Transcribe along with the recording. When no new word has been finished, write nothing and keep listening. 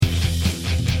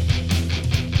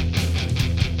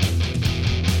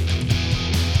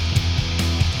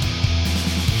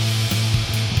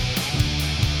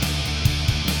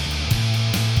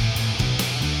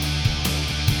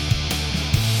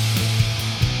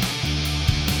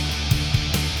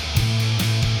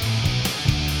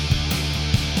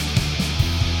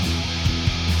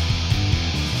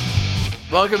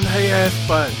Welcome to Hey Ass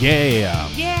Bud. Yeah.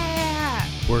 Yeah.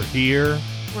 We're here.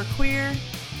 We're queer.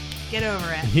 Get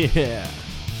over it. Yeah.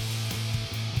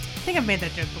 I think I've made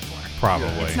that joke before. Probably.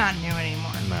 It's not new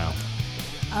anymore. No.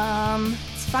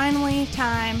 It's finally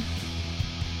time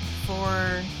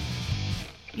for...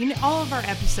 all of our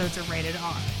episodes are rated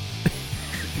R.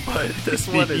 But this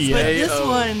one is Yeah. But AO. this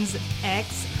one's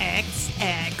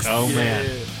XXX. Oh, Yeah. man.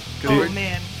 'Cause Oh, we're-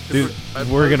 man. Dude,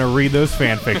 we're going to read those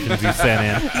fan fictions you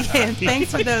sent in. Yeah,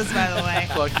 thanks for those, by the way.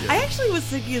 Fuck yeah. I actually was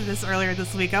thinking of this earlier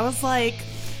this week. I was like,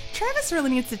 Travis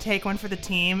really needs to take one for the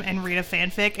team and read a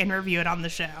fanfic and review it on the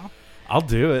show. I'll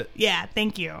do it. Yeah,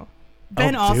 thank you.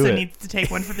 Ben do also it. needs to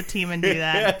take one for the team and do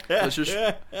that. Let's just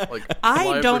like I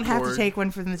live don't have to record. take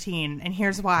one for the team, and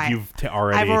here's why. You've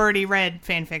already... I've already read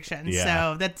fan fiction,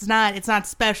 Yeah. so it's not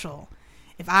special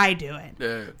if I do it.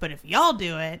 Yeah. But if y'all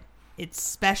do it, it's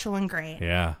special and great.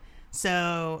 Yeah.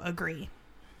 So agree.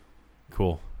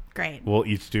 Cool. Great. We'll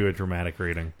each do a dramatic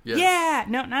reading. Yes. Yeah,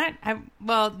 no, not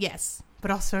well, yes, but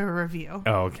also a review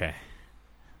Oh, okay.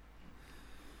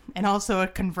 and also a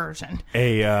conversion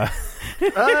A, I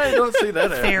don't see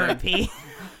that happening. therapy,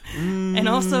 and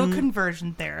also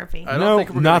conversion therapy. I don't No, think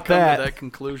we're not gonna come that. to that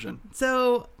conclusion.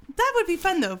 So that would be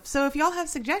fun though. So if y'all have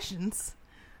suggestions,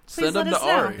 please Send them let us to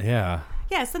know. Ari. yeah.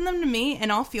 Yeah, send them to me, and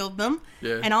I'll field them.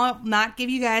 Yeah. And I'll not give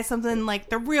you guys something like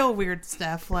the real weird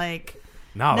stuff. Like,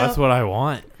 No, that's what I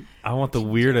want. I want the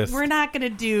weirdest. we're not going to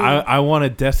do... I want a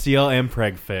Destiel and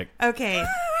Preg fic. Okay,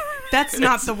 that's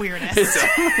not the weirdest.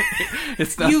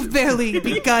 It's not. You've barely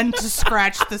begun to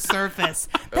scratch the surface.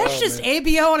 That's just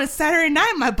ABO on a Saturday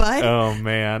night, my bud. Oh,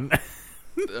 man.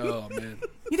 Oh man.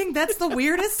 You think that's the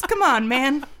weirdest? Come on,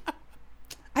 man.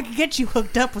 I could get you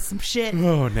hooked up with some shit.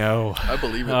 Oh, no. I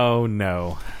believe it. Oh,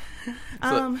 no.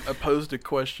 So I posed a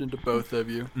question to both of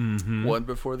you, one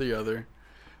before the other.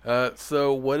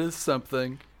 So what is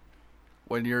something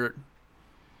when you're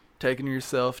taking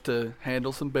yourself to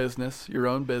handle some business, your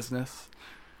own business,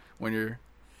 when you're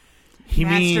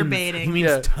Masturbating. He means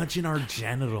Yeah. touching our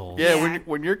genitals. yeah,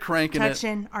 when you're cranking it,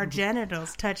 Touching our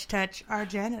genitals. Touch our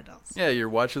genitals. yeah, you're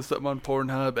watching something on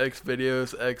Pornhub, X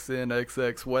videos, XN,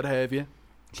 XX, what have you.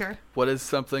 Sure. What is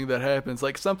something that happens,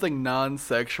 like something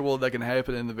non-sexual that can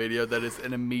happen in the video that is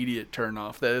an immediate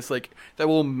turnoff, that is like that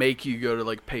will make you go to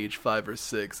like page 5 or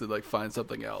 6 and like find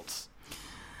something else.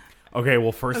 Okay,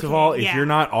 well, first of Okay, all, if yeah. you're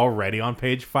not already on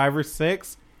page 5 or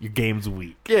 6, your game's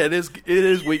weak. Yeah, it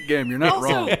is weak game. You're not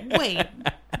Also, wrong. wait.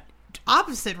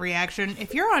 Opposite reaction.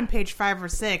 If you're on page 5 or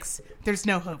 6, there's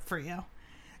no hope for you.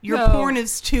 Your No. porn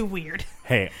is too weird.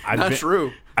 Hey, Not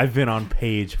true. I've been on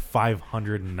page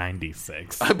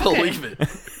 596. I believe it.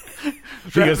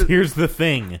 Because here's the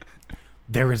thing.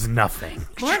 There is nothing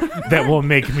that will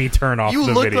make me turn off You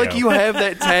the look video. like you have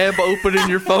that tab open in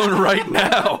your phone right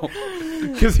now.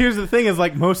 Because here's the thing is,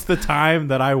 like, most of the time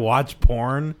that I watch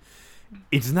porn,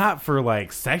 it's not for,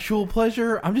 like, sexual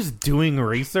pleasure. I'm just doing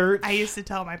research. I used to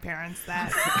tell my parents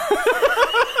that.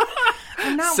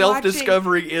 I'm not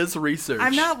Self-discovery is research.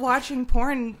 I'm not watching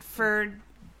porn for...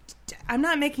 I'm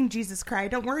not making Jesus cry.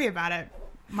 Don't worry about it,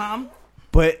 Mom.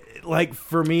 But, like,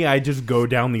 for me, I just go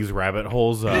down these rabbit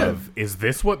holes of, is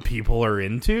this what people are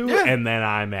into? Yeah. And then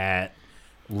I'm at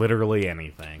literally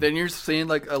anything. Then you're seeing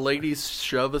like a lady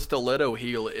shove a stiletto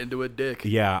heel into a dick.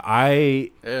 Yeah,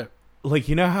 Yeah. like,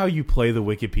 you know how you play the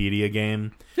Wikipedia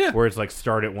game? Yeah. Where it's like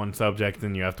start at one subject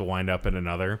and you have to wind up in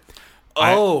another?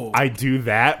 Oh. I do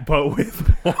that, but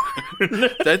with porn.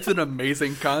 That's an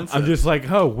amazing concept. I'm just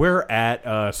like, oh, we're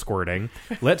at squirting.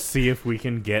 Let's see if we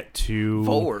can get to...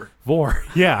 Vor.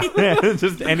 Yeah.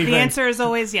 Just anything. The answer is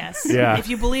always yes. Yeah. If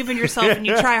you believe in yourself and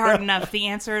you try hard enough, the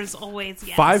answer is always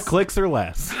yes. 5 clicks or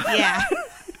less. Yeah.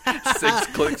 6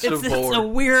 clicks to It's a Vor.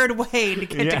 weird way to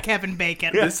get Yeah. to Kevin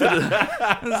Bacon. This is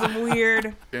It's a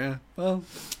weird... yeah. Well.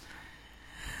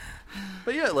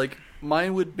 But yeah, like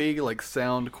mine would be like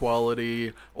sound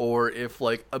quality, or if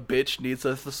like a bitch needs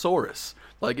a thesaurus.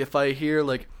 Like if I hear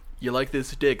like you like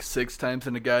this dick 6 times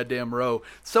in a goddamn row,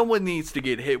 someone needs to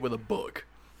get hit with a book.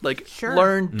 Like Sure.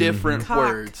 learn different Cock,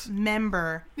 words.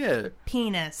 member, Yeah.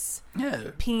 penis,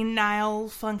 Yeah. penile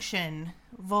function,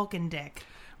 Vulcan dick.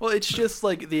 Well, it's just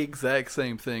like the exact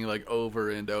same thing, like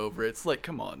over and over. It's like,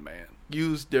 come on, man.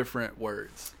 Use different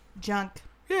words. Junk.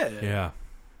 Yeah. Yeah.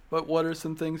 But what are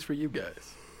some things for you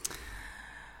guys?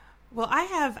 Well,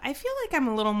 I feel like I'm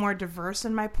a little more diverse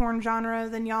in my porn genre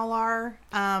than y'all are,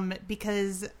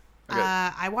 because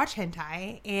I watch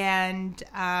hentai and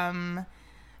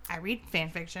I read fan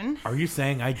fiction. Are you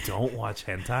saying I don't watch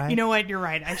hentai? You know what? You're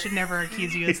right. I should never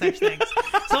accuse you of such things.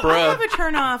 So I have a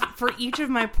turn off for each of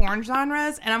my porn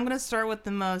genres, and I'm going to start with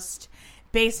the most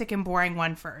basic and boring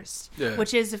one first. Yeah.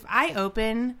 Which is, if I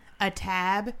open a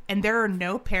tab and there are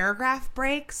no paragraph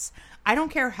breaks, I don't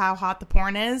care how hot the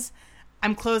porn is,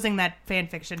 I'm closing that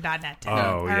fanfiction.net tab.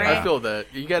 Oh, yeah. Right? I feel that.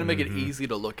 You got to make it easy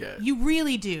to look at. You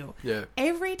really do. Yeah.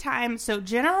 Every time. So,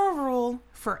 general rule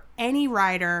for any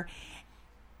writer,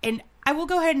 and I will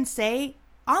go ahead and say,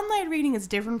 online reading is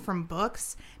different from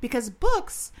books, because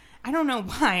books, I don't know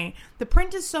why, the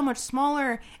print is so much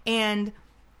smaller, and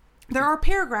there are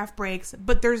paragraph breaks,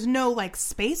 but there's no, like,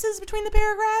 spaces between the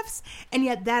paragraphs, and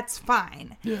yet that's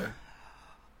fine. Yeah.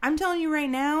 I'm telling you right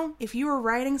now, if you are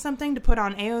writing something to put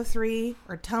on AO3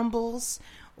 or Tumbles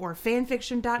or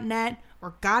fanfiction.net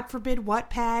or, God forbid,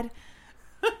 Wattpad,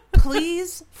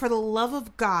 please, for the love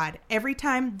of God, every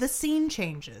time the scene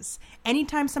changes,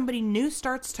 anytime somebody new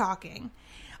starts talking,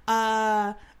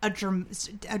 a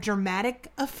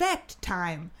dramatic effect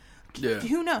time,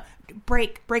 who knows,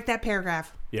 break that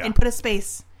paragraph and put a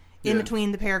space in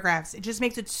between the paragraphs. It just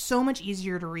makes it so much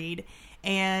easier to read.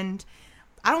 And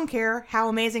I don't care how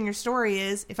amazing your story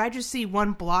is. If I just see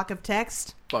one block of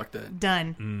text, fuck that.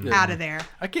 Done. Out of there.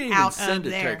 I can't even send a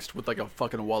text with like a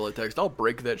fucking wall of text. I'll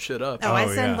break that shit up.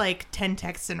 I send like 10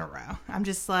 texts in a row. I'm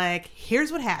just like,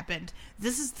 here's what happened.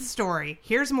 This is the story.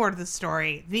 Here's more to the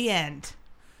story. The end.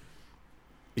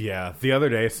 Yeah. The other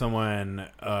day, someone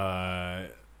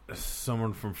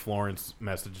from Florence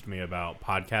messaged me about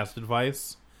podcast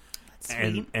advice.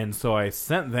 And so I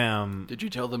sent them. Did you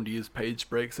tell them to use page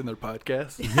breaks in their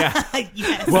podcast? Yeah.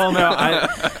 Yes. Well, no,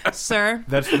 sir.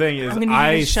 That's the thing is,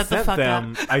 I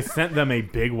sent them a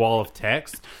big wall of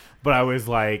text, but I was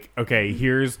like, okay,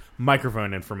 here's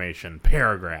microphone information,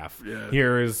 paragraph. Yeah.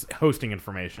 Here's hosting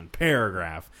information,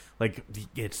 paragraph. Like,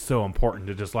 it's so important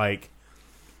to just like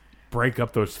break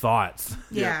up those thoughts.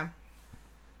 Yeah.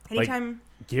 Anytime.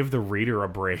 Like, give the reader a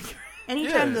break.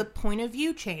 Anytime the point of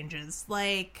view changes,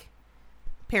 like.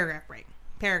 Paragraph break.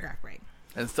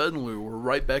 And suddenly we're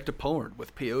right back to porn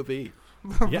with POV.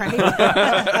 Right?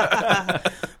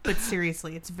 But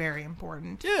seriously, it's very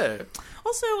important. Yeah.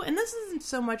 Also, and this isn't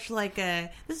so much like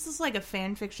this is like a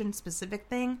fan fiction specific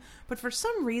thing, but for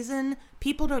some reason,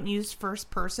 people don't use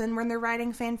first person when they're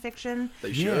writing fan fiction.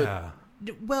 They should. Yeah.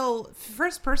 Well,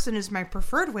 first person is my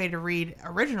preferred way to read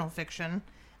original fiction,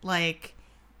 like,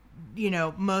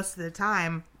 most of the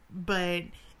time, but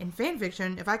in fan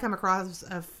fiction, if I come across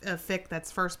a fic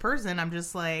that's first person, I'm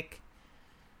just like,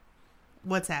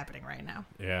 what's happening right now?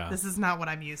 Yeah. This is not what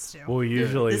I'm used to. Well,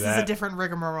 usually this is a different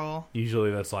rigmarole.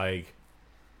 Usually that's like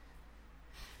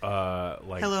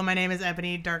hello, my name is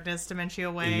Ebony, Darkness, Dementia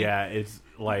Away. Yeah, it's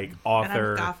like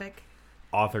author, and I'm Gothic.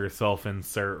 Author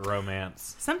self-insert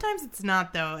romance. Sometimes it's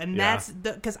not, though, and that's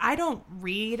because I don't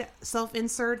read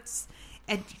self-inserts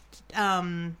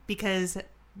because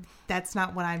that's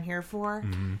not what I'm here for.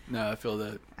 Mm-hmm. No, I feel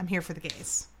that. I'm here for the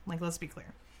gays. Like, let's be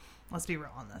clear. Let's be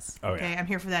real on this. Oh, okay, yeah. I'm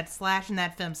here for that slash and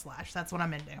that femme slash. That's what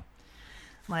I'm into.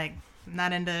 Like, I'm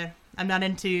not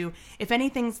into. If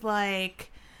anything's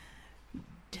like,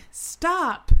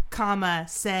 stop, comma,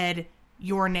 said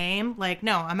your name. Like,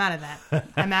 no, I'm out of that.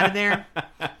 I'm out of there.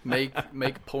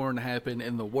 Make porn happen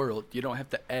in the world. You don't have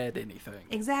to add anything.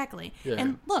 Exactly. Yeah.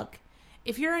 And look,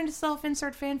 if you're into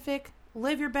self-insert fanfic,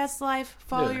 live your best life,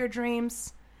 follow your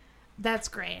dreams. That's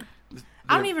great.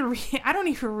 I don't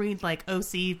even read like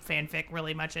OC fanfic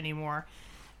really much anymore,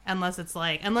 unless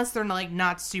they're like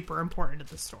not super important to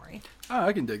the story. Oh,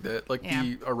 I can dig that. Like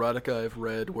the erotica I've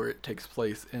read where it takes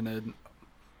place in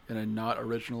a not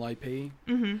original IP,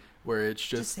 where it's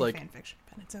just say like fanfiction,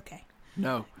 but it's okay.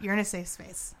 No, you're in a safe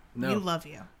space. No, we love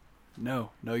you.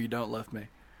 No, you don't love me.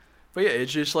 But yeah, it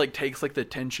just like takes like the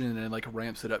tension and like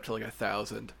ramps it up to like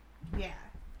 1,000. Yeah.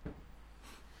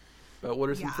 But what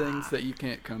are some things that you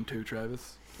can't come to,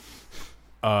 Travis?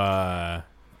 I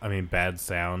mean, bad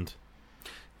sound.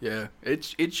 Yeah,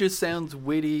 it just sounds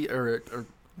witty or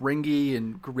ringy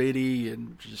and gritty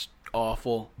and just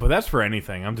awful. But that's for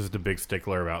anything. I'm just a big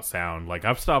stickler about sound. Like,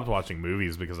 I've stopped watching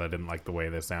movies because I didn't like the way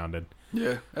they sounded.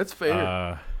 Yeah, that's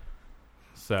fair.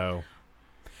 So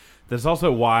that's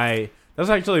also why. That's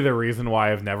actually the reason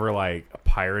why I've never like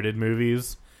pirated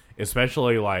movies,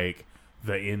 especially like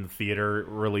the in-theater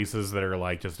releases that are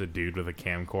like just a dude with a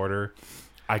camcorder.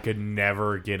 I could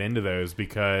never get into those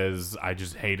because I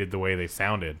just hated the way they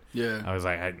sounded. Yeah. I was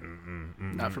like,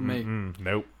 not for me.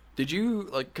 Nope. Did you,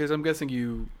 like, because I'm guessing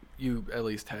you at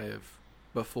least have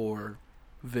before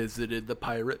visited the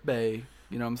Pirate Bay.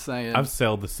 You know what I'm saying? I've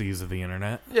sailed the seas of the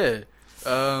internet. Yeah.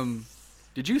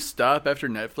 Did you stop after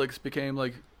Netflix became,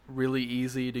 like, really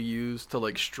easy to use to,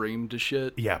 like, stream to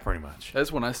shit? Yeah, pretty much.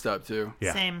 That's when I stopped, too.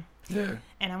 Yeah. Same. Yeah.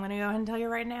 And I'm going to go ahead and tell you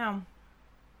right now,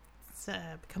 it's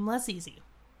become less easy.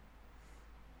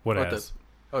 What else?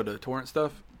 The torrent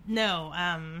stuff? No,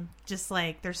 just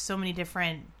like there's so many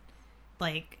different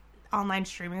like online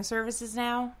streaming services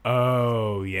now.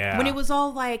 Oh, yeah. When it was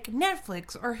all like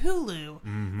Netflix or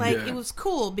Hulu, like it was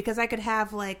cool because I could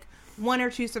have like 1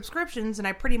 or 2 subscriptions and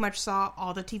I pretty much saw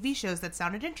all the TV shows that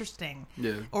sounded interesting.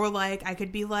 Yeah. Or like I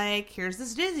could be like, here's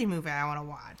this Disney movie I want to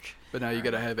watch. But now you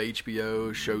got to have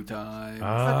HBO, Showtime,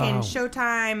 Fucking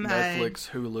Showtime, Netflix,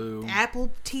 Hulu,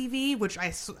 Apple TV, which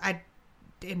I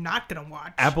am not going to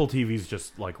watch. Apple TV's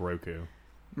just like Roku.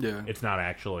 Yeah. It's not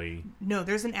actually... No,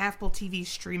 there's an Apple TV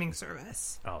streaming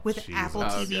service with Jesus. Apple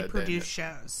TV God produced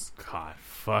shows. God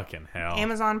fucking hell.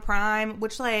 Amazon Prime,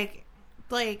 which like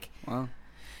Well,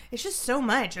 it's just so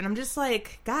much, and I'm just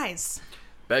like, guys.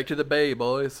 back to the Bay,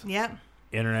 boys. Yep.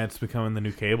 Internet's becoming the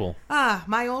new cable. Ah,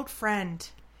 my old friend.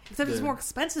 Except it's Yeah. more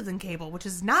expensive than cable, which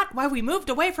is not why we moved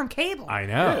away from cable. I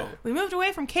know. Yeah. We moved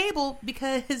away from cable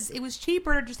because it was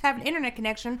cheaper to just have an internet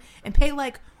connection and pay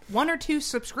like 1 or 2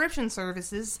 subscription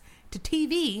services to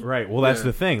TV. Right. Well, that's Yeah.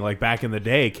 the thing. Like back in the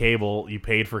day, cable, you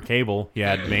paid for cable. You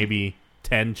had maybe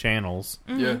 10 channels.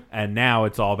 Yeah. And now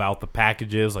it's all about the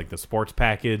packages, like the sports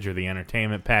package or the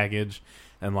entertainment package,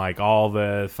 and like all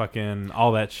that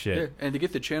Yeah. shit. And to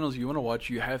get the channels you want to watch,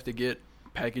 you have to get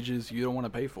packages you don't want to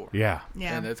pay for. Yeah.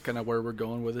 Yeah. And that's kind of where we're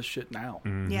going with this shit now.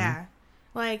 Yeah.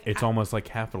 Like It's almost like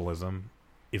capitalism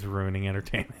is ruining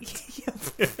entertainment.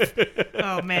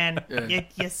 oh man, Yeah.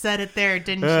 you said it there,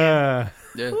 didn't you? Yeah.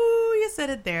 Yeah. Ooh, you said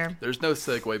it there. There's no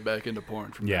segue back into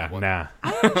porn from that one. Nah.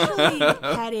 I actually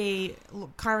had a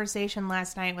conversation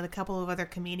last night with a couple of other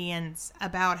comedians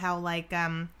about how like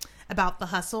about the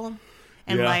hustle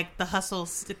and Yeah. like the hustle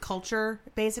culture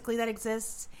basically that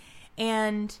exists.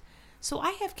 And so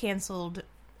I have canceled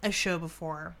a show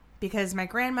before because my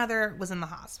grandmother was in the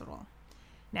hospital.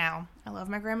 Now, I love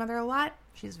my grandmother a lot.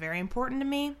 She's very important to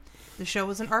me. The show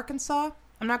was in Arkansas.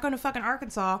 I'm not going to fucking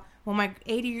Arkansas when my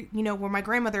where my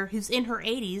grandmother, who's in her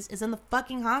 80s, is in the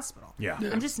fucking hospital. Yeah.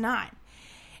 Yeah. I'm just not.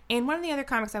 And one of the other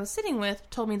comics I was sitting with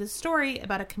told me this story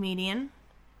about a comedian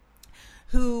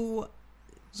whose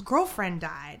girlfriend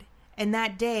died. And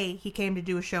that day, he came to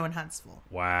do a show in Huntsville.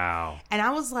 Wow. And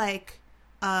I was like,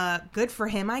 good for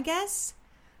him, I guess.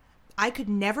 I could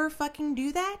never fucking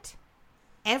do that.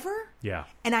 Ever. Yeah.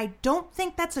 And I don't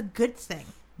think that's a good thing.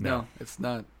 No, it's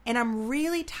not. And I'm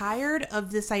really tired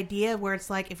of this idea where it's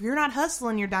like, if you're not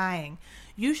hustling, you're dying.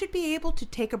 You should be able to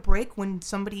take a break when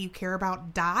somebody you care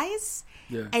about dies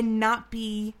Yeah. and not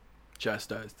be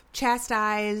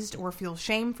Chastised. or feel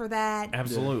shame for that.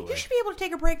 Absolutely. You should be able to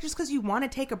take a break just because you want to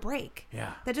take a break.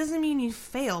 Yeah. That doesn't mean you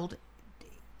failed.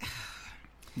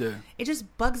 Yeah. It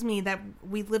just bugs me that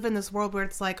we live in this world where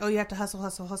it's like, oh, you have to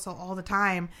hustle all the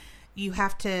time. You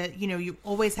have to, you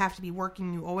always have to be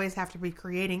working. You always have to be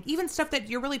creating, even stuff that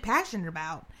you're really passionate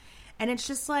about. And it's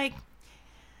just like,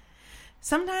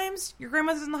 sometimes your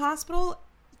grandmother's in the hospital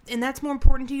and that's more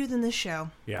important to you than this show.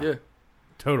 Yeah. Yeah.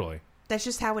 Totally. That's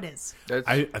just how it is. That's,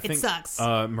 I think sucks.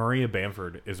 Maria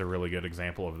Bamford is a really good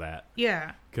example of that.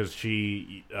 Yeah. Because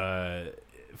she,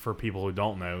 for people who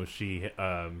don't know, she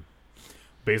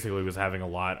basically was having a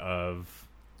lot of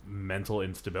mental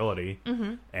instability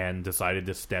and decided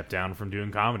to step down from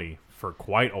doing comedy for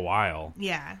quite a while.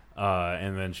 Yeah.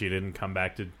 And then she didn't come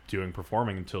back to doing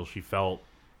performing until she felt,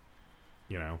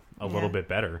 a little bit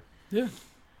better. yeah.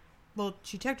 Well,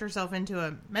 she checked herself into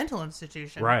a mental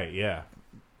institution. Right, yeah.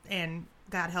 And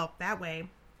got help that way.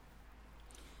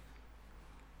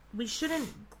 We shouldn't,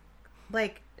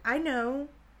 I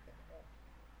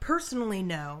personally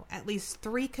know at least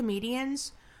 3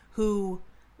 comedians who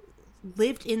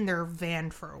lived in their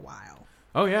van for a while.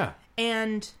 Oh, yeah.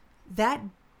 And that,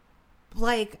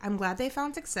 I'm glad they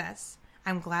found success.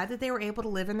 I'm glad that they were able to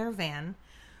live in their van.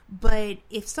 But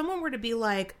if someone were to be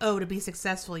like, oh, to be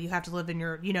successful, you have to live in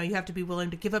your, you have to be willing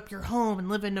to give up your home and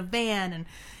live in a van and,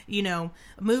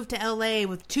 move to LA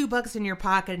with $2 in your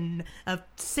pocket and a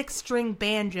 6-string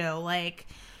banjo.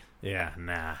 Yeah,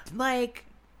 nah.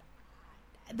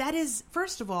 That is,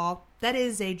 first of all, that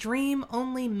is a dream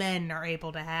only men are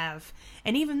able to have.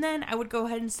 And even then, I would go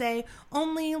ahead and say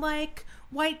only,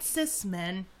 white cis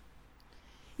men.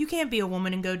 You can't be a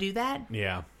woman and go do that.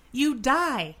 Yeah. You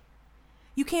die.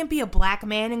 You can't be a black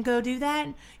man and go do that.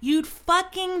 You'd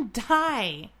fucking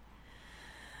die.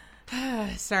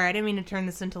 Sorry, I didn't mean to turn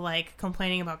this into,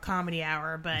 complaining about Comedy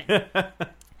Hour, but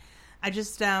I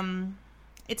just,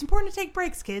 it's important to take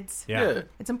breaks, kids. Yeah.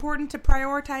 It's important to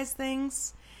prioritize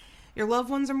things. Your loved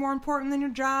ones are more important than your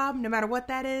job, no matter what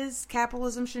that is.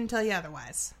 Capitalism shouldn't tell you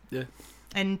otherwise. Yeah.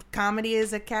 And comedy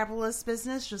is a capitalist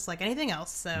business, just like anything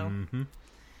else. So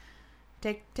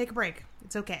take a break.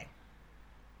 It's okay.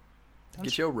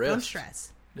 Get your rest. Don't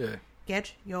stress. Yeah.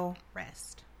 Get your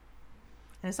rest.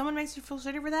 And if someone makes you feel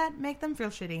shitty for that, make them feel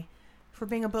shitty for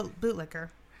being a bootlicker.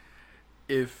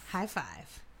 High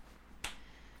five.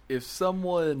 If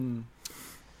someone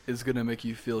is going to make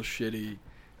you feel shitty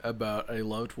about a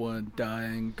loved one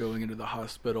dying, going into the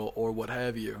hospital, or what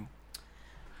have you,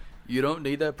 you don't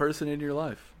need that person in your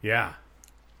life. Yeah.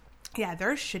 Yeah,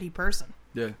 they're a shitty person.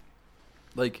 Yeah.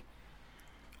 Like,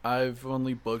 I've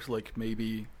only booked, like,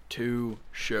 maybe 2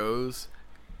 shows,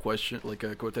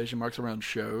 quotation marks around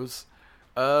shows.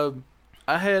 I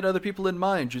had other people in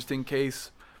mind, just in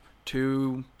case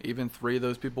 2, even 3 of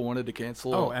those people wanted to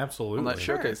cancel. Oh, absolutely. On that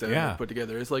showcase that I put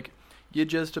together. It's like, you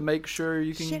just to make sure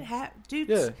you can... Dude,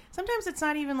 yeah. Sometimes it's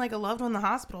not even like a loved one in the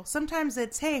hospital. Sometimes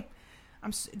it's, hey,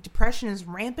 depression is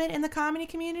rampant in the comedy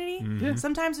community. Mm-hmm. Yeah.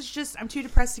 Sometimes it's just, I'm too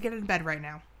depressed to get in bed right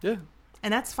now. Yeah.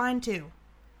 And that's fine, too.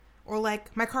 Or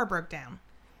like, my car broke down.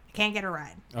 I can't get a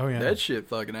ride. Oh, yeah. That shit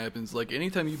fucking happens. Like,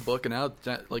 anytime you booking out,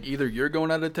 like, either you're going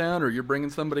out of town or you're bringing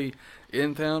somebody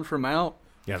in town from out.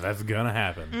 Yeah, that's gonna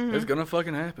happen. Mm-hmm. It's gonna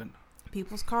fucking happen.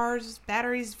 People's cars,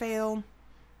 batteries fail.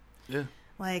 Yeah.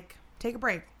 Like, take a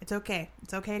break. It's okay.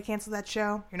 It's okay to cancel that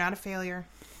show. You're not a failure.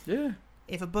 Yeah.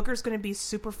 If a booker's going to be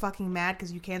super fucking mad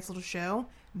because you canceled a show,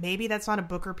 maybe that's not a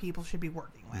booker people should be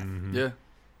working with. Mm-hmm. Yeah.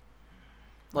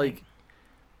 Like,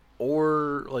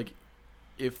 or, like,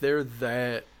 if they're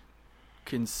that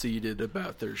conceited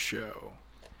about their show,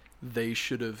 they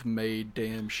should have made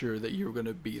damn sure that you were going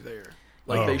to be there.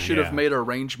 Like, they should have made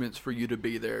arrangements for you to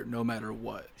be there no matter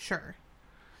what. Sure.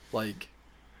 Like,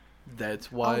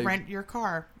 that's why... I'll rent your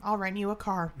car. I'll rent you a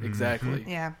car. Exactly.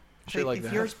 Yeah. Shit like if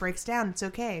that. yours breaks down, it's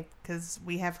okay, because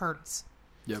we have Hertz.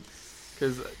 Yep.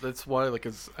 Because that's why, like,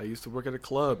 I used to work at a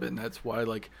club, and that's why,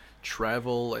 like,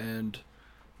 travel and,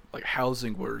 like,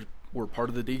 housing were part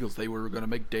of the deals. They were going to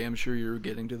make damn sure you were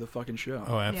getting to the fucking show.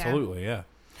 Oh, absolutely, yeah.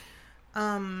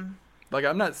 Like,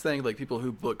 I'm not saying, like, people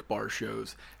who book bar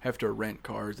shows have to rent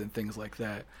cars and things like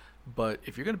that. But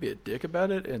if you're going to be a dick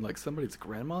about it and, like, somebody's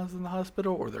grandma's in the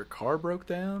hospital or their car broke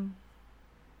down,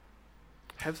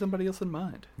 have somebody else in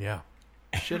mind. Yeah.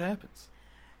 Shit happens.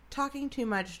 Talking too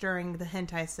much during the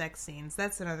hentai sex scenes,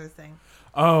 that's another thing.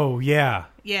 Oh, yeah.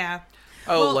 Yeah.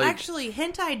 Oh, well, like... actually,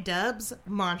 hentai dubs,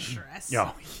 monstrous.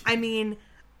 Yeah. I mean,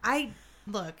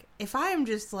 look, if I am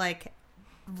just, like,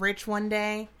 rich one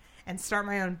day and start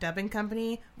my own dubbing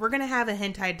company, we're going to have a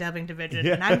hentai dubbing division,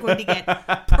 and I'm going to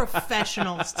get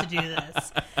professionals to do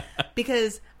this.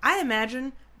 Because I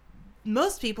imagine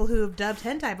most people who have dubbed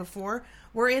hentai before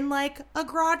were in, like, a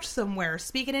garage somewhere,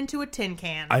 speaking into a tin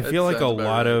can. I feel like a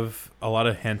lot right. of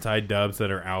hentai dubs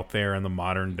that are out there in the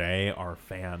modern day are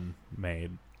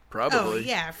fan-made. Probably. Oh,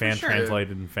 yeah, for sure.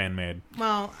 Fan-translated and fan-made.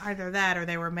 Well, either that or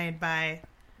they were made by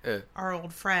our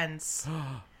old friends.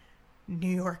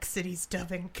 New York City's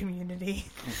dubbing community.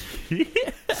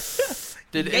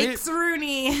 Yikes,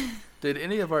 Rooney. Did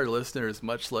any of our listeners,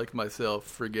 much like myself,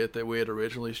 forget that we had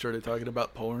originally started talking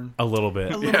about porn? A little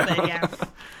bit. A little bit, yeah.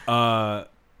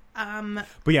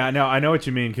 But yeah, no, I know what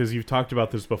you mean, because you've talked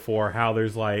about this before, how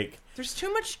there's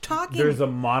too much talking. There's a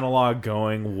monologue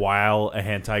going while a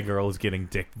hentai girl is getting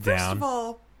dicked down. First of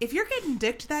all, if you're getting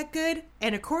dicked that good,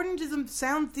 and according to the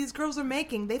sounds these girls are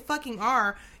making, they fucking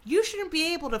are, you shouldn't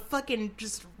be able to fucking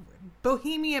just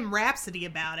Bohemian Rhapsody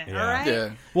about it, Yeah. alright? Yeah.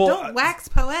 Well, don't wax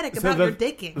poetic about your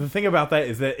dicking. The thing about that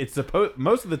is that it's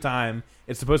most of the time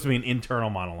it's supposed to be an internal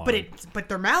monologue. But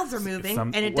their mouths are moving,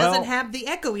 and it doesn't have the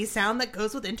echoey sound that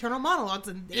goes with internal monologues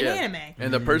in anime.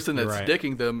 And the person that's right.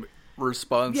 dicking them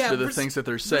responds to the things that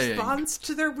they're saying. Responds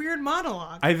to their weird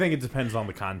monologue. I think it depends on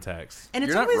the context. And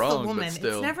it's You're not always wrong, the woman. but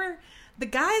still. It's never the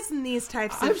guys in these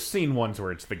types of... I've seen ones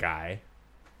where it's the guy.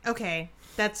 Okay,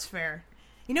 that's fair.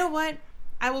 You know what?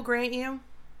 I will grant you.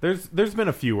 There's been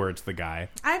a few where it's the guy.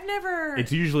 I've never...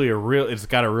 It's usually it's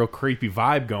got a real creepy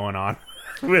vibe going on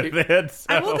with it. So.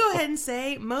 I will go ahead and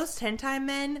say most hentai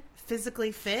men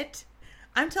physically fit.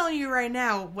 I'm telling you right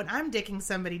now, when I'm dicking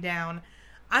somebody down,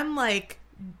 I'm like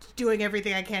doing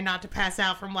everything I can not to pass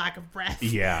out from lack of breath.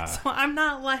 Yeah. So I'm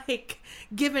not like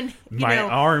giving, My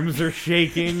arms are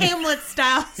shaking. Hamlet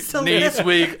style. Knees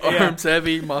weak, arms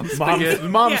heavy, mom's spaghetti.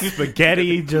 Mom's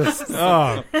spaghetti just,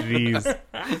 oh, jeez.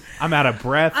 I'm out of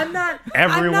breath.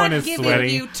 Everyone I'm not is giving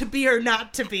sweating. you to be or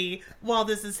not to be while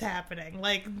this is happening.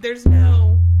 Like, there's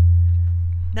none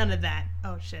of that.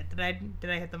 Oh shit! Did I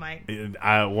hit the mic?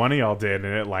 One of y'all did,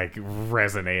 and it like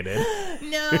resonated.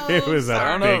 No, It was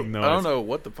a big noise. I don't know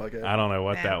what the fuck happened. I don't know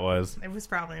what that was. It was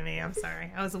probably me. I'm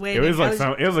sorry. I was It waiting. was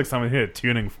like someone hit a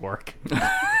tuning fork.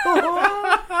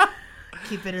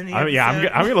 Keep it in the I'm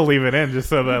episode. gonna leave it in just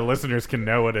so the listeners can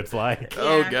know what it's like.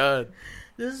 Oh god.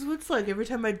 This is what it's like every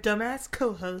time my dumbass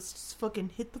co-hosts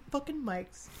fucking hit the fucking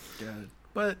mics. God.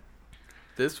 But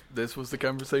this was the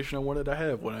conversation I wanted to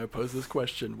have when I posed this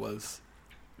question was...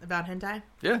 About hentai?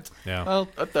 Yeah. Well,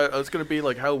 I thought I was going to be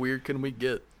like, how weird can we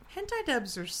get? Hentai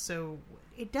dubs are so...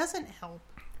 It doesn't help.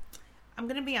 I'm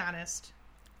going to be honest.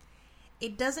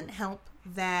 It doesn't help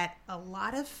that a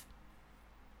lot of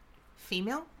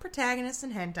female protagonists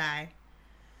in hentai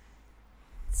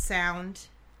sound...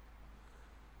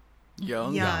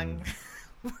 Young.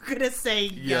 We're going to say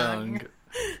young.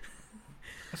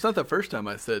 It's not the first time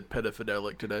I said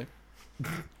pedophilia today.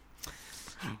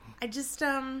 I just,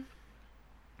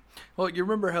 Well, you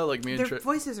remember how, like, me and... Their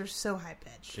voices are so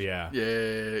high-pitched. Yeah.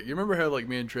 Yeah. You remember how, like,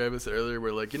 me and Travis earlier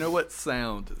were like, you know what?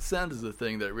 Sound is the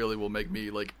thing that really will make me,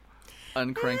 like,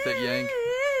 uncrank that yank.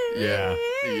 Yeah.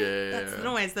 Yeah.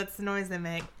 That's the noise they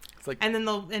make. It's like... And then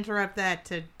they'll interrupt that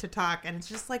to talk, and it's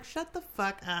just like, shut the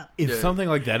fuck up. If something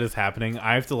like that is happening,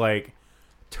 I have to, like,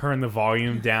 turn the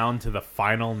volume down to the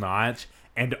final notch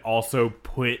and also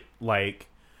put, like...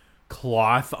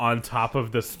 cloth on top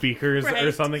of the speakers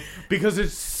or something because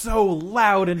it's so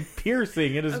loud and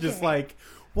piercing. It is just like,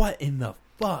 what in the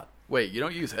fuck? Wait, you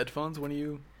don't use headphones when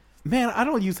you... Man, I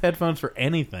don't use headphones for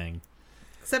anything.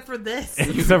 Except for this.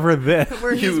 Except for this.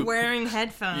 Where he's wearing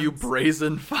headphones. You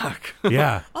brazen fuck.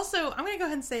 Yeah. Also, I'm going to go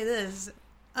ahead and say this.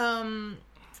 Even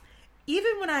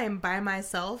when I am by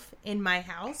myself in my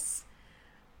house...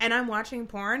 and I'm watching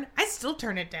porn, I still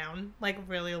turn it down, like,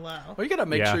 really low. Well, you gotta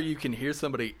make sure you can hear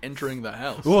somebody entering the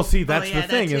house. Well, see, that's the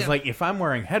thing, is, like, if I'm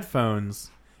wearing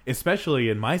headphones, especially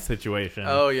in my situation,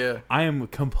 I am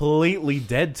completely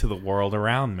dead to the world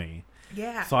around me.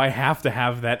 Yeah. So I have to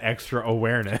have that extra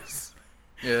awareness.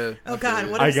 Yeah. Oh, God,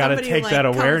 what if I gotta somebody, take like, that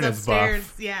comes awareness upstairs?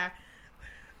 buff. Yeah.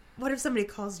 What if somebody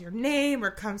calls your name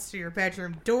or comes to your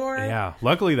bedroom door? Yeah.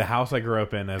 Luckily, the house I grew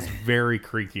up in has very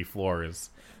creaky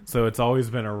floors. So it's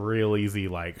always been a real easy,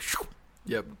 like,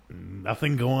 yep,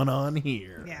 nothing going on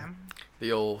here. Yeah.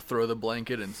 The old throw the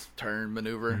blanket and turn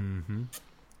maneuver. Mm-hmm.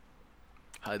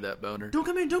 Hide that boner. Don't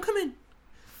come in, don't come in.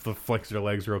 Flex your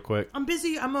legs real quick. I'm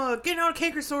busy. I'm getting out a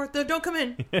canker sore. Don't come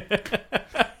in.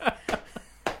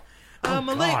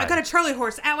 My leg. I got a Charlie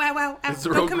horse. Ow, ow, ow, ow. It's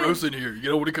real gross in here. You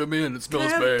don't want to come in. It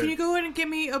smells bad. Can you go ahead and get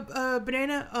me a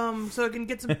banana so I can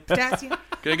get some potassium?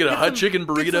 Can I get a hot chicken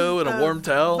burrito and a warm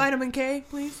towel? Vitamin K,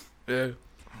 please. Yeah.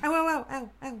 Ow, ow, ow, ow,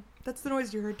 ow. That's the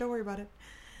noise you heard. Don't worry about it.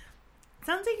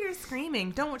 Sounds like you're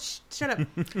screaming. Don't shut up.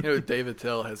 You know, David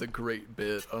Tell has a great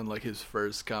bit on, like, his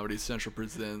first Comedy Central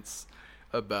Presents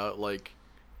about, like,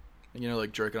 you know,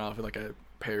 like, jerking off in, like, a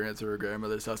parents or a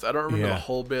grandmother's house. I don't remember the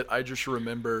whole bit. I just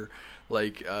remember,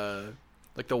 like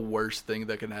the worst thing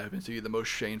that can happen to you, the most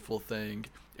shameful thing,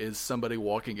 is somebody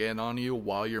walking in on you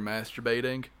while you're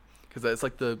masturbating. Because that's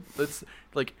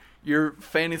like your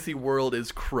fantasy world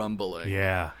is crumbling.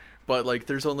 Yeah. But, like,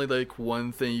 there's only, like,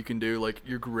 one thing you can do. Like,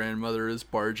 your grandmother is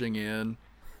barging in.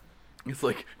 It's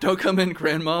like, don't come in,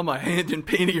 Grandma. My hand and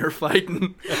Peony are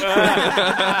fighting.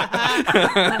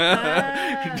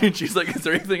 And she's like, is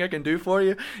there anything I can do for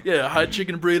you? Yeah, a hot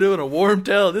chicken burrito and a warm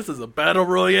towel. This is a battle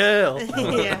royale.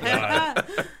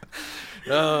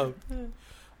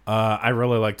 I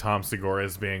really like Tom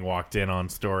Segura's being walked in on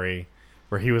story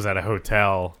where he was at a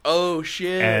hotel. Oh,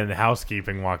 shit. And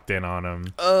housekeeping walked in on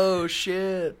him. Oh,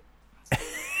 shit.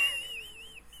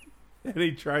 And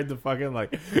he tried to fucking,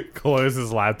 like, close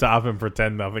his laptop and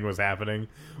pretend nothing was happening.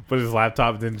 But his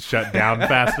laptop didn't shut down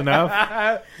fast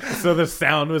enough. So the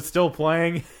sound was still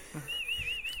playing.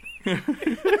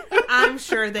 I'm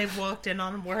sure they've walked in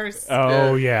on worse.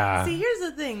 Oh, yeah. See, here's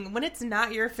the thing. When it's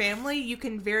not your family, you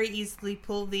can very easily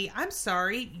pull the, I'm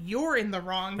sorry, you're in the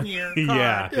wrong here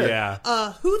card.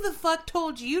 Yeah. Who the fuck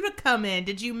told you to come in?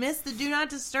 Did you miss the do not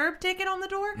disturb ticket on the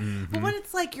door? Mm-hmm. But when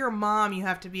it's like your mom, you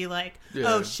have to be like,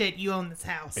 oh shit, you own this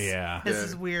house. Yeah. This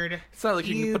is weird. It's not like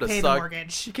you can put pay a the sock.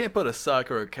 mortgage. You can't put a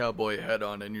sock or a cowboy hat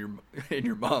on in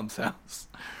your mom's house.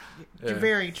 Yeah.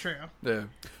 Very true. Yeah.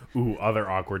 Ooh, other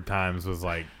awkward times was,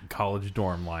 like, college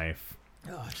dorm life.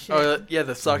 Oh, shit. Oh, yeah,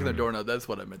 the sock and the doorknob. That's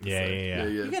what I meant to say. Yeah.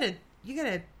 You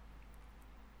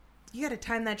gotta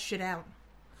time that shit out.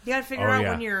 You gotta figure out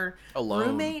when your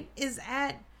roommate is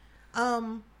at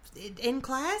in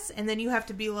class, and then you have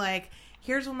to be like,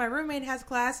 here's when my roommate has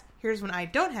class, here's when I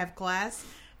don't have class.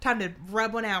 Time to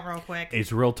rub one out real quick.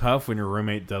 It's real tough when your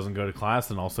roommate doesn't go to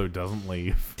class and also doesn't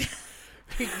leave.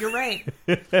 You're right.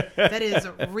 That is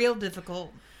real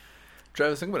difficult.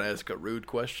 Travis, I'm going to ask a rude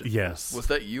question. Yes. Was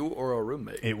that you or a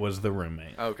roommate? It was the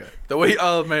roommate. Okay. The way,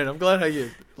 oh man, I'm glad how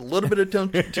you a little bit of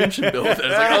tension built.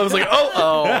 I was like,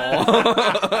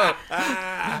 oh.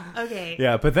 Okay.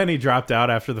 Yeah, but then he dropped out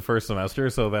after the first semester,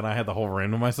 so then I had the whole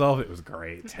room to myself. It was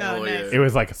great. Hell yeah. It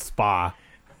was like a spa.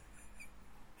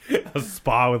 A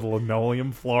spa with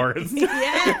linoleum floors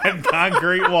Yeah. and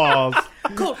concrete walls.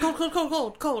 Cold.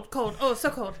 Oh, so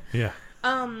cold. Yeah.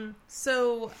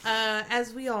 So,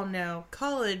 as we all know,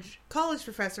 college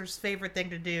professors' favorite thing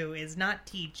to do is not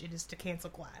teach, it is to cancel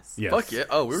class. Yes. Fuck yeah.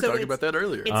 Oh, we were So talking about that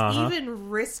earlier. It's even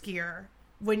riskier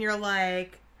when you're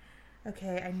like,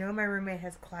 okay, I know my roommate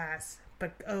has class,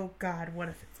 but oh god, what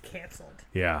if it's canceled?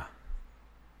 Yeah.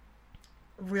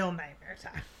 Real nightmare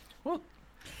time. Well,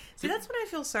 See, that's when I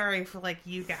feel sorry for, like,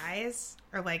 you guys,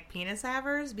 or, like, penis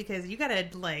havers, because you gotta,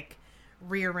 like,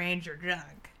 rearrange your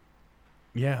junk.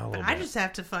 Yeah, a But little I bit. just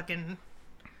have to fucking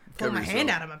pull Cover my hand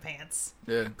yourself. out of my pants.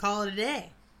 yeah. Call it a day.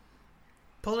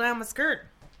 Pull down my skirt.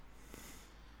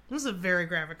 This is a very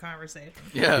graphic conversation.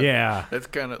 Yeah. Yeah. That's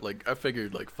kind of like, I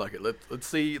figured, like, fuck it. Let's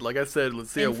see, like I said,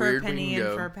 let's see In how for a weird we penny, can in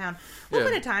go. for a pound. We'll Yeah.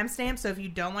 put a timestamp, so if you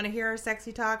don't want to hear our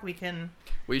sexy talk, we can...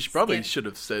 We probably skip. should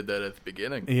have said that at the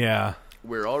beginning. Yeah.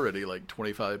 We're already, like,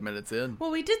 25 minutes in. Well,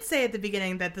 we did say at the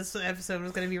beginning that this episode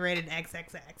was going to be rated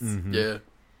XXX. Mm-hmm. Yeah.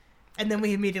 And then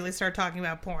we immediately start talking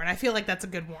about porn. I feel like that's a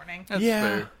good warning. That's Yeah.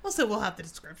 fair. Also, we'll have the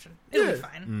description. It'll be Yeah.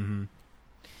 fine. Mm-hmm.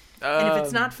 And if it's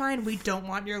Um, not fine, we don't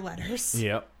want your letters.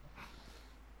 Yep.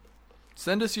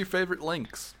 Send us your favorite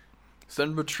links.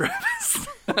 Send them to Travis.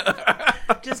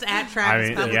 Just at I Travis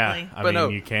mean, publicly. yeah. I But mean, no.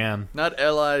 you can. Not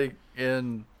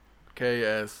LINKSLYNX.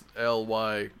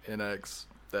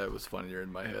 That was funnier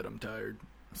in my head. I'm tired.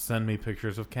 Send me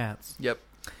pictures of cats. Yep.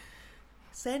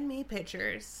 Send me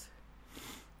pictures.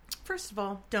 First of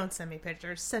all, don't send me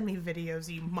pictures. Send me videos,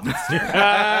 you monster.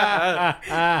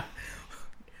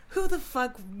 Who the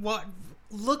fuck what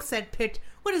looks at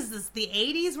What is this, the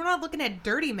 80s? We're not looking at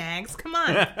dirty mags. Come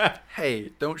on.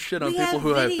 Hey, don't shit on We people have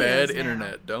who have bad videos now.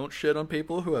 internet. Don't shit on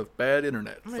people who have bad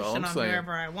internet. I'm That's going to all shit I'm on saying.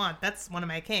 wherever I want. That's one of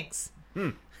my kinks.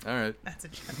 All right. That's a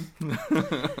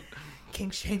joke.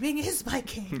 Kink shaming is my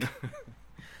kink.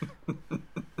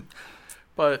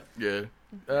 But, yeah.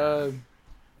 Well,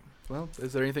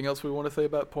 is there anything else we want to say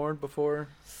about porn before?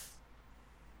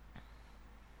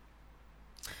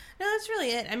 No, that's really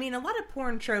it. I mean, a lot of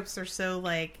porn tropes are so,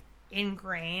 like,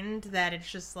 ingrained that it's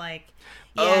just like,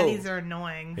 yeah, Oh. these are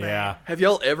annoying. But Yeah. Have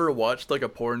y'all ever watched, like, a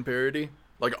porn parody?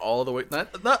 Like, all the way...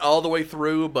 Not all the way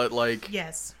through, but, like...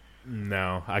 Yes,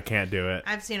 No, I can't do it.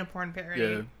 I've seen a porn parody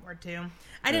Yeah. or two.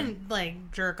 I didn't,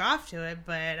 like, jerk off to it,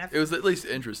 but It was at least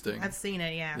interesting. I've seen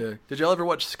it, yeah. Yeah. Did y'all ever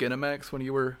watch Skinamax when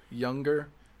you were younger?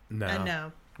 No.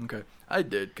 No, Okay. I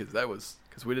did,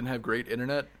 because we didn't have great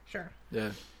internet. sure.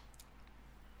 Yeah.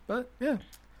 But, yeah.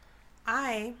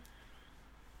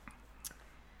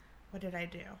 What did I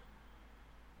do?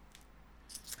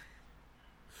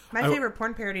 My I- favorite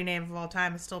porn parody name of all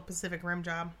time is still Pacific Rim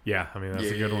Job. Yeah, I mean,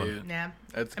 that's a good one. Yeah.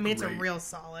 That's I mean, it's great. a real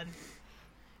solid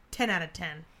 10 out of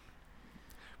 10.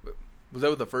 Was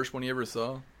that the first one you ever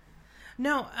saw?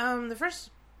 No, the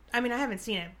first, I mean, I haven't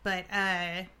seen it, but,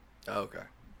 Oh, okay.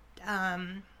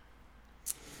 I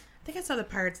think I saw the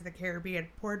Pirates of the Caribbean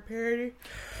porn parody.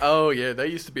 Oh, yeah.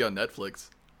 That used to be on Netflix.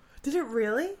 Did it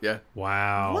really? Yeah.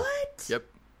 Wow. What? Yep.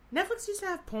 Netflix used to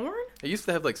have porn? It used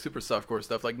to have, like, super softcore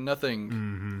stuff. Like, nothing...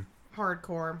 Mm-hmm.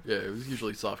 Hardcore. Yeah, it was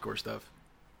usually softcore stuff.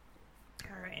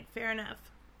 All right, fair enough.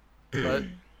 But...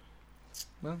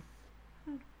 Well...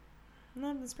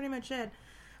 No, that's pretty much it.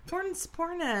 Porn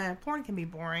can be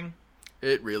boring.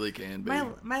 It really can be.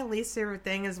 My least favorite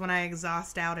thing is when I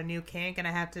exhaust out a new kink and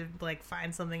I have to, like,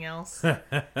 find something else. That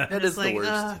It's is like, the worst.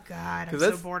 oh god, I'm 'Cause so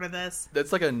that's- bored of this.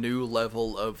 That's like a new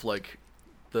level of, like,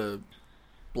 the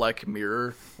Black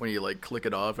Mirror, when you, like, click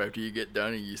it off after you get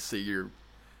done and you see your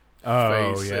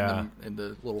Oh, face yeah. in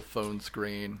the little phone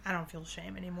screen. I don't feel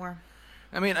shame anymore.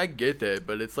 I mean, I get that,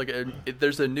 but it's like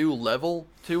there's a new level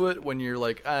to it when you're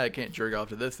like, I can't jerk off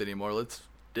to this anymore. Let's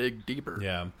dig deeper.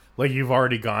 Yeah. Like, you've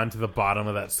already gone to the bottom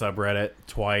of that subreddit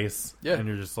twice. Yeah. And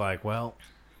you're just like, well,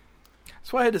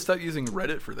 That's why I had to stop using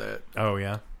Reddit for that. oh,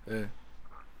 yeah. Yeah.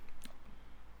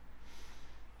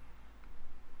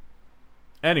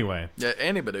 Anyway. Yeah,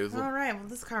 anybody was. All right, well,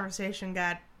 this conversation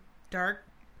got dark.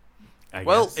 I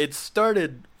Well, guess. it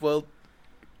started. Well,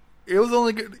 it was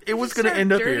only. It was going to started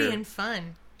end up dirty here. and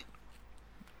fun,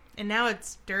 and now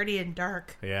it's dirty and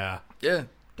dark. Yeah. Yeah.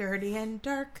 Dirty and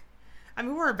dark. I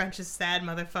mean, we're a bunch of sad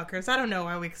motherfuckers. I don't know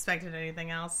why we expected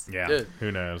anything else. Yeah. Yeah.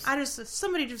 Who knows?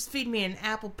 Somebody just feed me an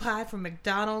apple pie from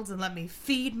McDonald's and let me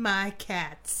feed my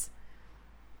cats.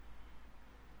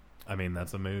 I mean,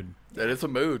 that's a mood. That is a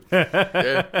mood.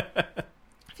 Yeah.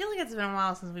 I feel like it's been a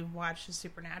while since we've watched a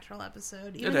Supernatural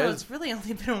episode, even It though has. it's really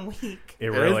only been a week. It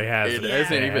really has. It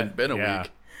hasn't even been a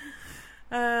week.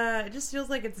 It just feels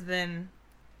like it's been.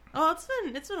 Oh, it's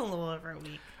been a little over a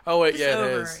week. Oh wait, Just yeah,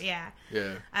 over, it is. yeah.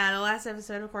 Yeah. The last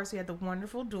episode, of course, we had the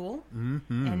wonderful duel,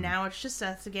 Mm-hmm. and now it's just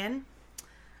us again,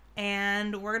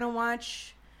 and we're gonna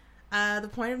watch The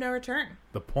Point of No Return.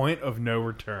 The Point of No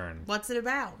Return. What's it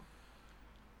about?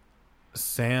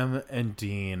 Sam and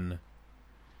Dean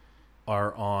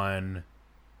are on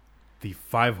the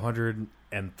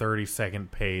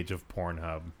 532nd page of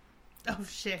Pornhub. Oh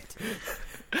shit!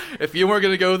 If you weren't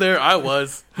gonna go there, I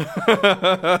was.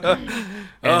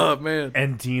 Oh man!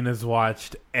 And Dean has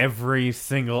watched every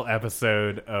single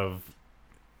episode of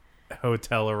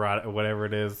Hotel Erotica, whatever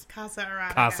it is. Casa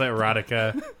Erotica. Casa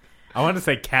Erotica. I wanted to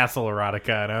say Castle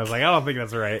Erotica, and I was like, I don't think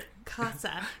that's right.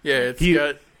 Casa. Yeah, it's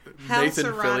got House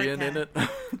Nathan Erotica. Fillion in it.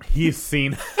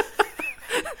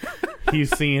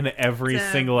 He's seen every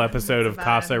It's single episode of about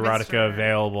Casa a Erotica mystery.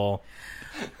 available.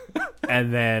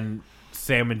 And then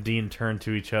Sam and Dean turn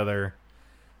to each other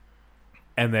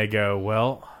and they go,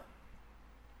 well,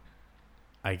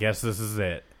 I guess this is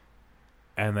it.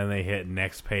 And then they hit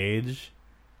next page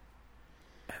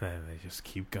and then they just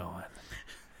keep going.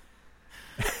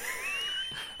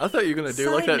 I thought you were gonna do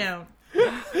Side like that. note: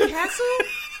 Castle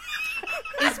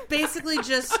is basically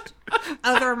just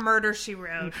other Murder, She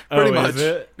Wrote. Pretty Oh, much. is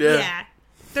it? Yeah.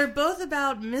 They're both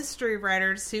about mystery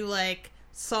writers who like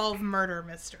solve murder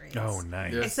mysteries. Oh,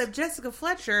 nice. Yeah. Except Jessica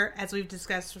Fletcher, as we've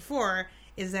discussed before,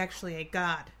 is actually a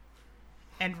god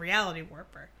and reality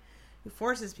warper who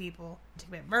forces people to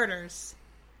commit murders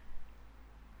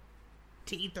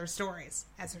to eat their stories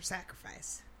as their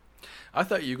sacrifice. I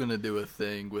thought you were gonna do a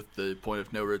thing with The Point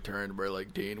of No Return where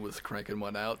like Dean was cranking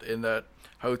one out in that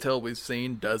hotel we've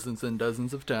seen dozens and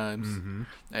dozens of times,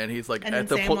 and he's like And at then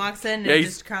the Sam point. walks in and Yeah, it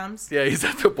he's- just comes. Yeah, he's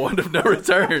at the point of no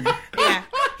return. Yeah.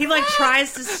 He like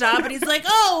tries to stop and he's like,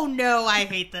 oh no, I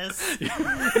hate this.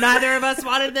 Neither of us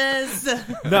wanted this.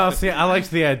 No, see, I liked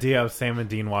the idea of Sam and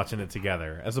Dean watching it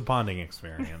together as a bonding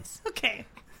experience. Okay.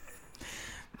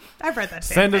 I've read that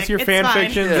Send us fanfic. your It's fan fine.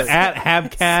 fictions Yes. at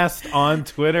Habcast on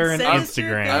Twitter and Send us your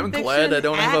Instagram. I'm glad I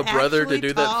don't have a At brother to Actually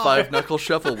do that Tall. 5-knuckle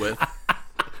shuffle with.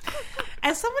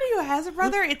 As somebody who has a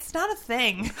brother, it's not a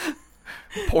thing.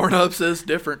 Pornhub says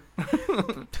different.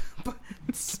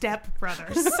 Step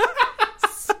brothers.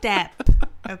 Step.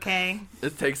 Okay?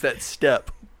 It takes that step.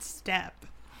 Step.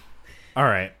 All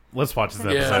right, let's watch this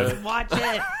Yeah. episode. Let's watch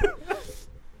it.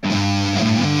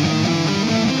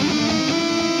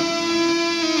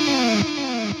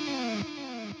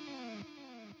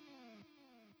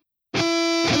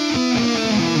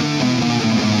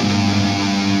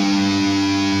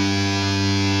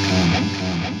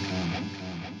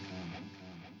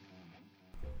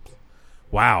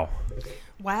 Wow,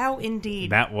 Wow, indeed.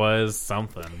 that was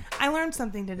something. I learned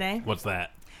something today. What's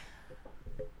that?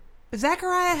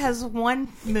 Zachariah has one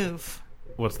move,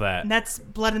 What's that? and that's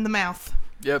blood in the mouth.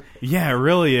 Yep. Yeah, it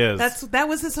really is. That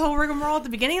was his whole rigmarole at the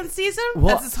beginning of the season.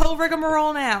 Well, That's his whole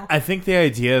rigmarole now. I think the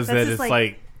idea is That's that just it's like-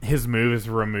 like his move is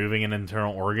removing an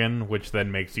internal organ, which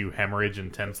then makes you hemorrhage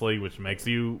intensely, which makes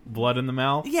you blood in the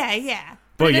mouth. Yeah, yeah.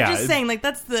 But But yeah, I'm just it- saying, like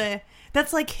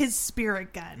that's like his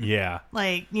spirit gun. Yeah.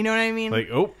 Like, you know what I mean? Like,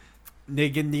 oh,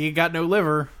 you got no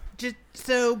liver. Just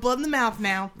so blood in the mouth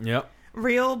now. Yep.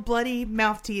 Real bloody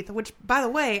mouth teeth, which, by the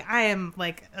way, I am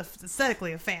like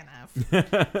aesthetically a fan of.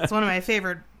 It's one of my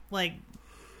favorite like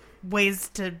ways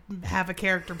to have a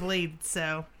character bleed.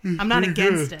 So I'm not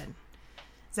against it.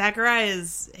 Zachariah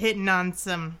is hitting on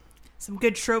some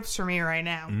good tropes for me right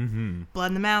now. Mm-hmm. Blood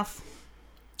in the mouth.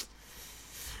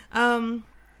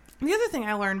 The other thing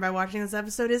I learned by watching this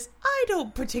episode is I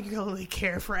don't particularly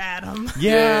care for Adam.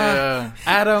 Yeah.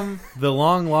 Adam, the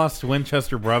long lost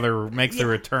Winchester brother, makes a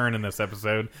return in this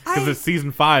episode because it's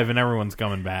season 5 and everyone's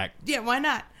coming back. Yeah, why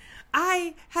not?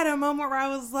 I had a moment where I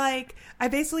was like, I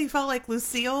basically felt like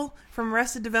Lucille from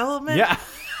Arrested Development. Yeah.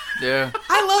 Yeah.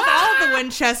 I love all the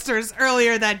Winchesters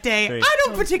earlier that day. I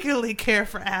don't particularly care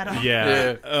for Adam. Yeah.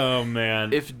 Yeah. Oh,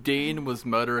 man. If Dean was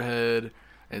Motorhead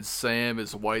and Sam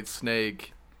is White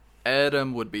Snake,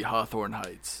 Adam would be Hawthorne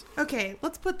Heights. Okay,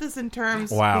 let's put this in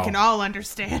terms Wow. we can all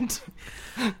understand.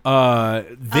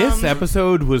 This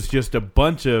episode was just a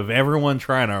bunch of everyone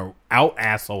trying to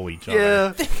out-asshole each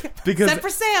other. Because, Except for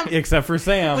Sam. Except for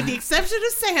Sam. With the exception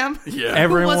of Sam. Yeah.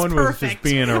 Everyone was perfect. just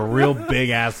being a real big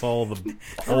asshole the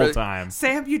whole time.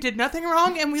 Sam, you did nothing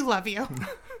wrong, and we love you.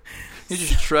 He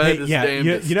just tried Hey, his yeah,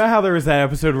 damnedest. you know how there was that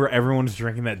episode where everyone was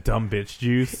drinking that dumb bitch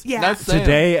juice? Yeah. That's Sam.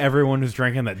 Today, everyone was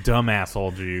drinking that dumb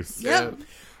asshole juice. Yep.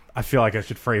 I feel like I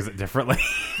should phrase it differently.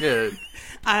 Yeah.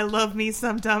 I love me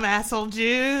some dumb asshole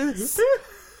juice.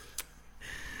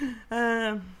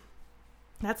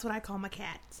 That's what I call my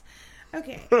cats.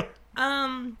 Okay.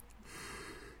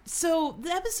 So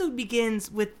the episode begins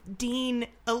with Dean.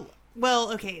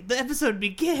 The episode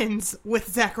begins with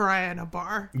Zachariah in a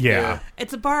bar. Yeah.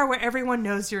 It's a bar where everyone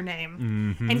knows your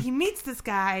name. Mm-hmm. And he meets this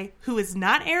guy who is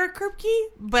not Eric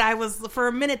Kripke, but for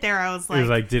a minute there, I was It was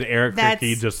like, like, did Eric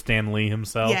Kripke just Stan Lee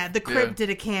himself? yeah, the Crip did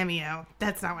a cameo.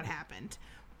 That's not what happened.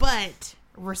 But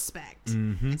respect.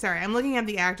 Mm-hmm. Sorry, I'm looking at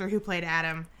the actor who played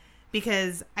Adam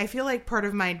because I feel like part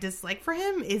of my dislike for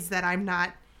him is that I'm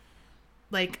not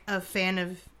like a fan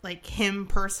of like him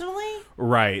personally.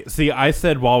 Right. See, I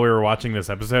said while we were watching this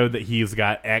episode that he's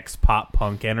got ex-pop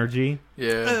punk energy.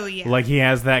 Yeah. Oh, yeah. Like, he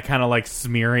has that kind of, like,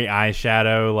 smeary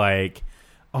eyeshadow, like,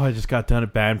 oh, I just got done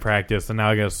at band practice, and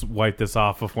now I gotta wipe this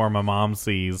off before my mom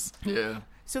sees. Yeah.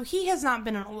 So he has not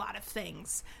been in a lot of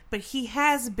things, but he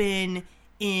has been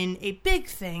in a big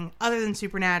thing other than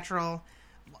Supernatural.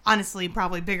 Honestly,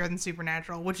 probably bigger than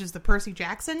Supernatural, which is the Percy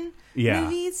Jackson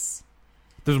movies.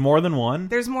 There's more than one?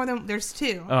 There's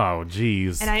two. Oh,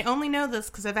 jeez. And I only know this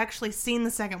because I've actually seen the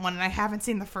second one, and I haven't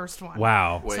seen the first one.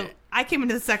 Wow. Wait. So I came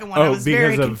into the second one. I was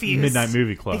very confused. Midnight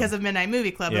Movie Club. Because of Midnight Movie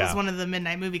Club. Yeah. It was one of the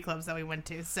Midnight Movie Clubs that we went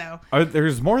to. So.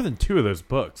 There's more than 2 of those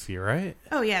books, you right?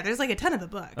 Oh, yeah. There's like a ton of the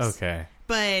books. Okay.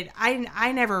 But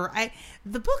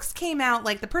the books came out,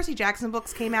 like the Percy Jackson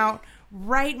books came out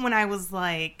right when I was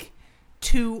like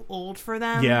too old for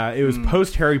them. Yeah, it was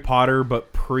post Harry Potter,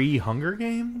 but pre Hunger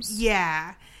Games.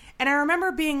 Yeah. And I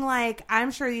remember being like,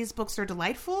 I'm sure these books are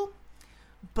delightful,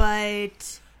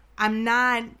 but I'm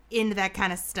not into that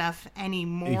kind of stuff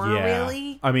anymore,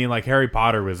 really. I mean, like, Harry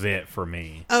Potter was it for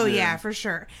me. Oh, yeah, for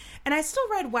sure. And I still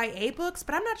read YA books,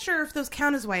 but I'm not sure if those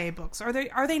count as YA books. Are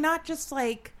they not just,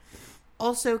 like,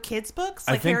 also kids' books,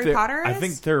 like Harry Potter is? I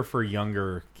think they're for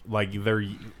younger, like, they're...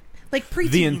 Like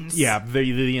preteens.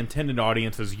 The intended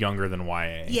audience is younger than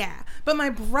YA. Yeah, but my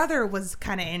brother was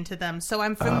kind of into them, so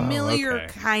I'm familiar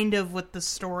kind of with the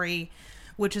story,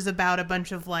 which is about a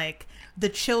bunch of, like, the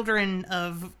children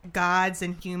of gods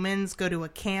and humans go to a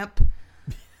camp.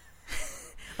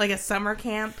 Like a summer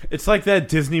camp. It's like that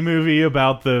Disney movie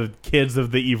about the kids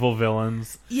of the evil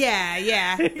villains.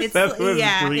 Yeah. It's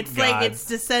Greek like gods. its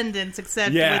descendants,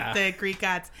 except with the Greek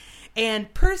gods.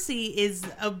 And Percy is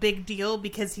a big deal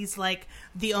because he's like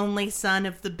the only son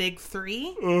of the big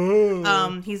 3.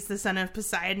 He's the son of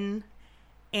Poseidon,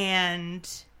 and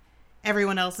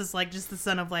everyone else is like just the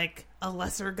son of like a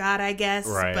lesser god, I guess.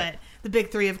 Right. But the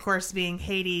big 3, of course, being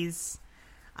Hades,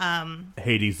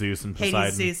 Hades, Zeus, and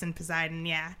Poseidon.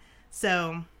 Yeah.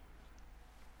 So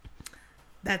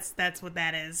that's what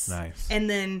that is. Nice. And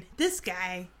then this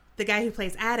guy, the guy who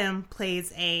plays Adam,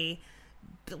 plays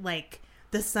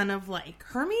the son of, like,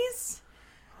 Hermes.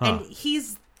 And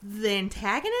he's the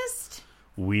antagonist.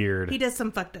 Weird. He does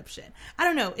some fucked up shit. I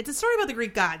don't know. It's a story about the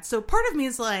Greek gods. So part of me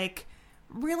is like,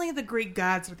 really, the Greek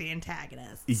gods are the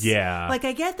antagonists? Yeah. Like,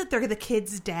 I get that they're the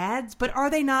kids' dads, but are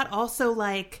they not also,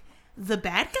 like, the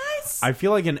bad guys? I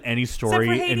feel like in any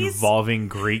story involving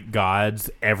Greek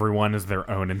gods, everyone is their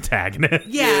own antagonist.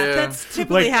 Yeah, that's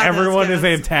typically like, how everyone this is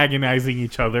goes. antagonizing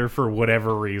each other for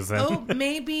whatever reason. Oh,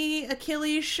 maybe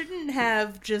Achilles shouldn't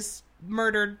have just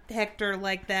murdered Hector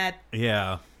like that.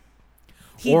 Yeah.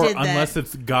 He or did that. unless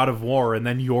it's God of War and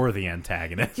then you're the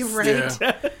antagonist. You're right.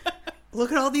 Yeah.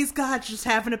 Look at all these gods just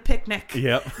having a picnic.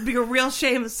 Yep. It'd be a real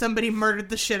shame if somebody murdered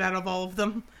the shit out of all of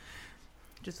them.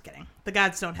 Just kidding. The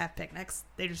gods don't have picnics.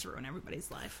 They just ruin everybody's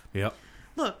life. Yep.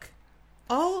 Look,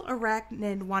 all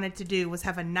Arachnid wanted to do was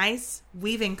have a nice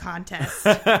weaving contest.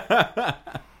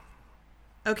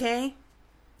 Okay?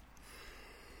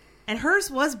 And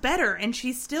hers was better, and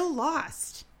she still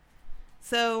lost.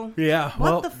 So, Yeah.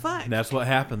 what the fuck? That's what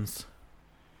happens.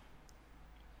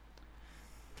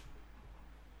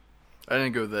 I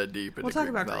didn't go that deep into We'll talk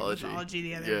Greek about mythology. Greek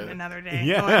mythology another day.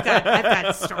 Yeah. Oh, I've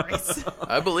got stories.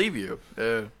 I believe you.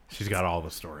 She's got all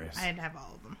the stories. I didn't have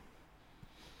all of them.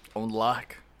 On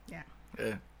lock. Yeah.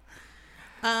 Yeah.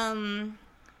 I'll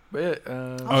But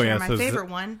share my favorite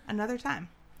one another time.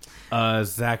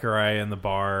 Zachariah in the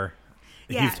bar.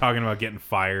 Yeah. He's talking about getting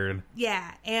fired.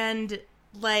 Yeah, and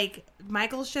like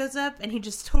Michael shows up and he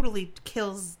just totally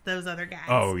kills those other guys.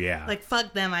 Oh, yeah. Like,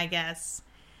 fuck them, I guess.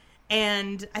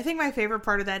 And I think my favorite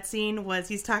part of that scene was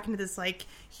he's talking to this like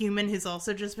human who's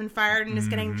also just been fired and is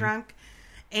getting drunk.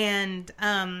 And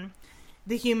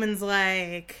the human's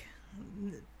like,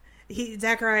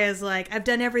 Zachariah's like, I've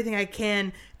done everything I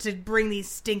can to bring these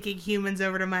stinking humans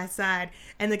over to my side.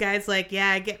 And the guy's like,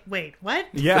 yeah, wait, what?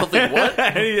 Yeah. What?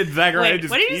 And Zachariah Wait,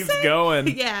 just what did he keeps say? going.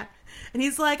 Yeah. And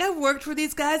he's like, I've worked for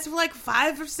these guys for like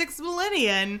 5 or 6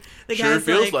 millennia. And the Sure guy's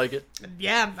feels like it.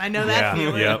 Yeah, I know that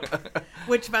feeling. Yep.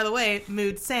 Which, by the way,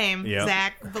 mood same, Yep.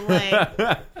 Zach. But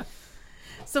like,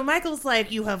 so Michael's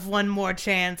like, you have one more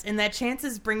chance, and that chance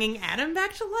is bringing Adam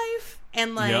back to life.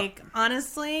 And like,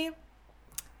 honestly,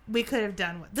 we could have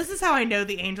done. This is how I know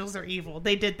the angels are evil.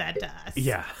 They did that to us.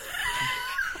 Yeah.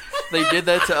 They did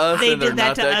that to us, They and they're did that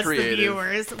not to that us, creative. the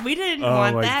viewers. We didn't Oh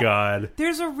want my that. God.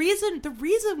 There's a reason. The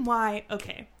reason why.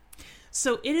 Okay,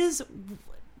 so it is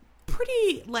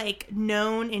pretty like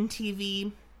known in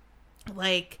TV,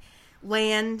 like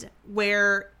land,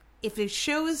 where if a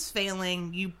show is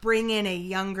failing, you bring in a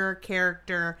younger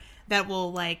character that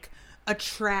will like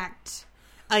attract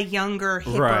a younger,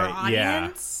 hipper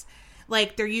audience.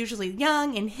 Like they're usually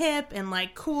young and hip and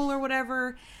like cool or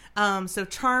whatever. So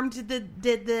Charmed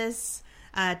did this.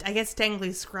 I guess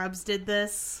technically Scrubs did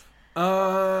this.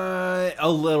 A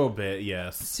little bit,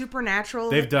 yes. Supernatural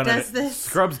They've done does it. this.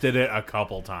 Scrubs did it a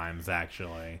couple times,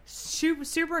 actually.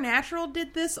 Supernatural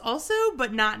did this also,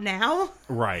 but not now.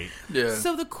 Right. Yeah.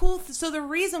 So the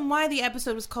reason why the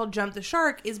episode was called Jump the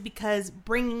Shark is because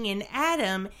bringing in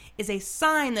Adam is a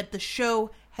sign that the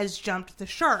show has jumped the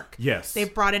shark. Yes.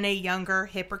 They've brought in a younger,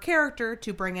 hipper character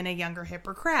to bring in a younger,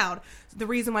 hipper crowd. The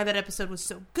reason why that episode was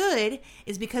so good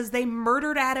is because they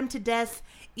murdered Adam to death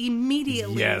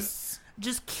immediately. Yes.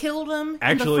 Just killed him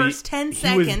Actually, in the first 10 he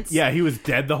seconds. he was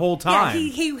dead the whole time. Yeah,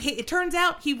 he it turns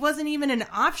out he wasn't even an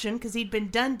option because he'd been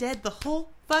done dead the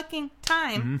whole fucking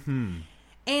time. Mm-hmm.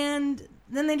 And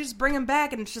then they just bring him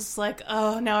back, and it's just like,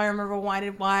 oh, now I remember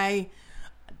why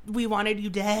we wanted you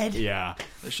dead. Yeah.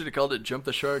 They should have called it Jump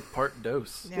the Shark Part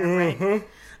Dose. Yeah, right.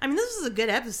 I mean, this was a good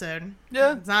episode.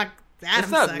 Yeah. It's not. Adam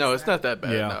It's not. sucks, No, it's though. not that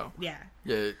bad. Yeah. No. Yeah.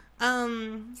 Yeah.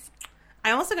 I'm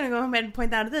also going to go ahead and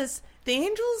point out this. The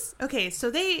Angels, okay, so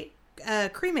they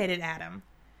cremated Adam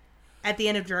at the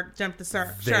end of Jump the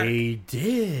Shark. They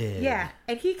did. Yeah,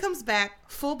 and he comes back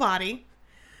full body.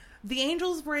 The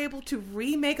Angels were able to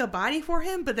remake a body for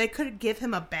him, but they couldn't give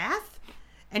him a bath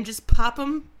and just pop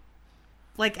him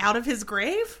like out of his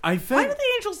grave. I Why think did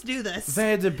the Angels do this? they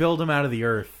had to build him out of the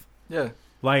earth. Yeah.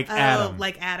 Like Oh, Adam.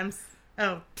 like Adam's.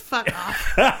 Oh, fuck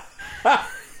off.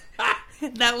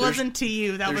 That wasn't to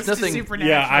you. That was there's to nothing- Supernatural.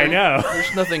 Yeah, I know.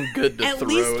 There's nothing good to At throw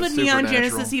least at when Neon Supernatural.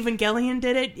 Genesis Evangelion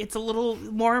did it, it's a little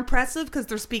more impressive because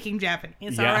they're speaking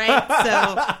Japanese. Yeah. All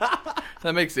right, so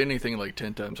That makes anything like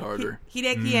 10 times harder.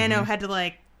 Hideki Anno had to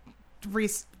like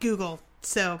Google.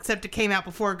 So except it came out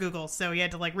before Google, so he had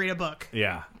to like read a book.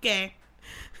 Yeah. Okay,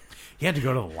 He had to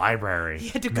go to the library. he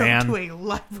had to go Man, to a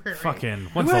library. fucking.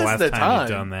 When's Who the has last the time time? you've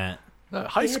done that?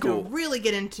 High He had school. to really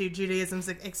get into Judaism's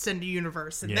extended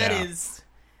universe, and Yeah. that is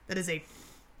a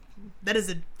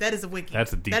wiki.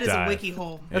 That's a deep That is dive. a wiki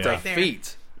hole. That's right a there.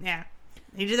 feat. Yeah,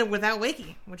 he did it without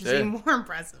wiki, which is Yeah. even more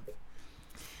impressive.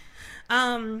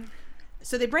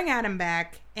 So they bring Adam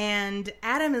back, and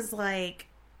Adam is like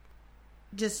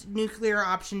just nuclear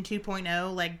option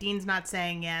 2.0. Like Dean's not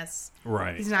saying yes.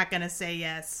 Right. He's not gonna say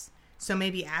yes. So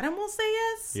maybe Adam will say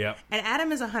yes. Yep. And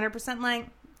Adam is 100% like,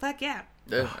 fuck yeah.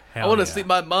 Yeah. I hell want to yeah. see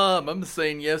my mom. I'm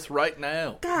saying yes right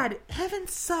now. God, heaven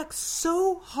sucks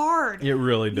so hard. It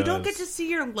really does. You don't get to see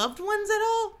your loved ones at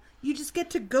all. You just get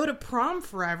to go to prom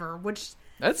forever, which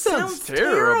That sounds terrible.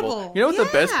 terrible. You know what the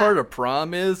best Yeah. part of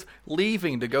prom is?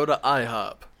 Leaving to go to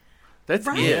IHOP. That's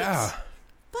Right. it. Yeah.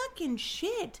 fucking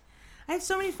shit. I have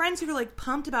so many friends who are like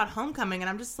pumped about homecoming, and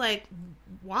I'm just like,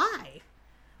 why?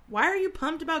 Why are you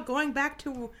pumped about going back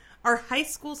to our high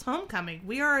school's homecoming?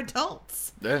 We are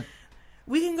adults. Yeah.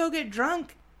 We can go get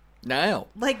drunk, Now.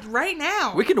 like right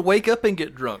now. We can wake up and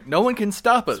get drunk. No one can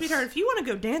stop us. Sweetheart, if you want to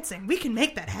go dancing, we can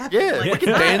make that happen. Yeah, Like, we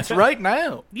can dance right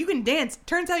now. You can dance.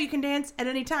 Turns out you can dance at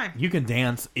any time. You can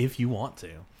dance if you want to.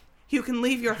 You can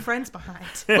leave your friends behind.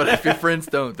 But if your friends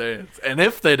don't dance, and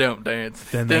if they don't dance,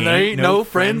 Then then they they ain't ain't no no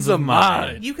friends of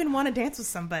mine. You can want to dance with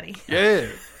somebody. Yeah.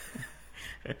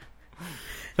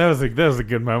 That was a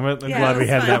good moment. I'm Yeah, glad it we was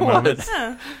had fun. that moment.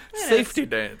 Huh. Look at Safety us.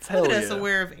 dance. Look Hell at us yeah.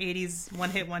 aware of 80s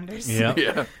one-hit wonders. Yeah.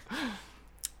 Yeah.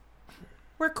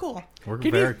 We're cool. We're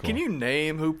Can very you, cool. can you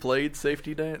name who played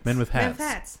safety dance? Men with Men hats. with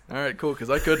hats. All right, cool, because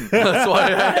I couldn't. That's why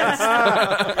I asked.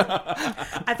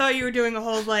 I thought you were doing a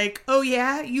whole like, oh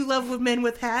yeah, you love men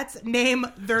with hats. Name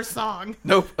their song.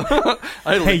 Nope. I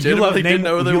Hey, legitimately you love didn't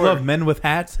know who they you were. love men with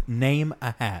hats. Name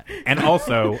a hat, and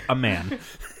also a man.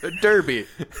 Derby.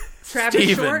 Travis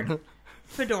Steven. Short,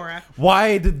 Fedora,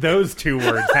 Why did those two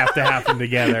words have to happen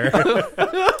together?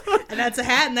 and that's a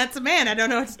hat and that's a man. I don't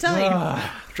know what to tell you.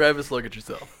 Travis, look at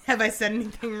yourself. Have I said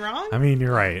anything wrong? I mean,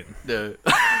 you're right. You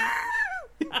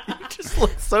just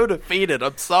look so defeated.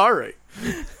 I'm sorry.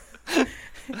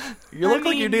 You look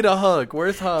like you need a hug.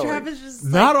 Where's Holly? Travis just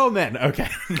Not on men. Okay.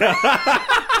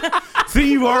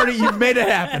 See, you've made it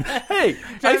happen. Hey,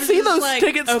 I Travis see is those like,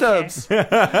 ticket okay. stubs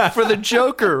for the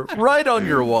Joker right on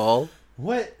your wall.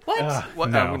 What? What?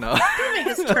 No. No. Don't make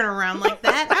us turn around like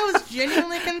that. I was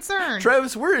genuinely concerned.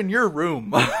 Travis, we're in your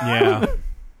room. Yeah.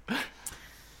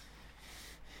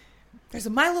 There's a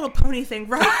My Little Pony thing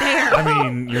right there. I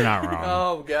mean, you're not wrong.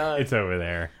 Oh, God. It's over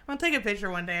there. I'll take a picture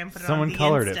one day and put it Someone on the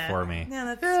colored Insta. it for me. Yeah,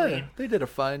 that's Yeah, sweet. they did a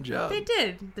fine job. They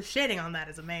did. The shading on that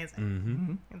is amazing.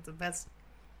 Mm-hmm. It's the best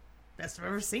I've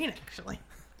ever seen, actually.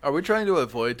 Are we trying to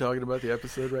avoid talking about the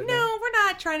episode right now? No, we're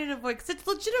not trying to avoid, because it's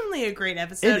legitimately a great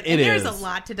episode. It and there's is. a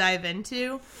lot to dive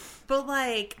into. But,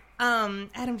 like,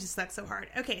 Adam just sucks so hard.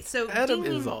 Okay, so Adam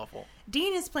Dean is awful.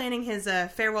 Dean is planning his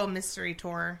farewell mystery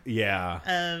tour Yeah.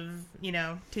 of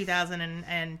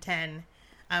 2010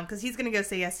 because he's gonna go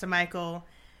say yes to Michael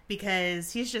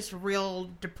because he's just real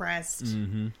depressed.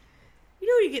 Mm-hmm.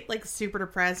 You get like super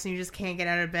depressed and you just can't get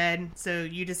out of bed, so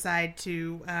you decide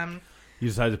to You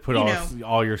decide to put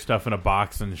all your stuff in a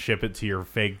box and ship it to your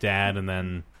fake dad, and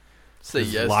then Say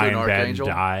just yes lie to an in bed archangel.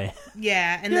 and die.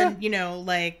 and then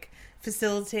like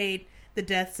facilitate the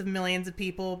deaths of millions of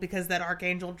people because that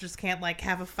archangel just can't like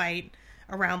have a fight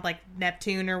around like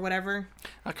Neptune or whatever.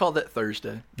 I call that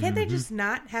Thursday. Can't they just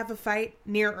not have a fight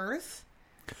near Earth?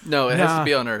 No, it has Nah. to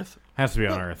be on Earth. Has to be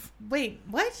on Earth. Wait,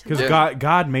 what? Because Yeah.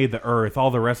 God made the Earth.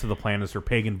 All the rest of the planets are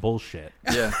pagan bullshit.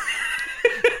 Yeah.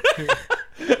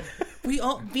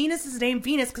 Venus is named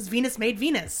Venus because Venus made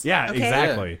Venus. Yeah, okay?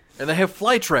 exactly. Yeah. And they have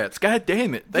flight traps. God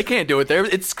damn it. They can't do it there.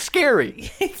 It's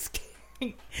scary. It's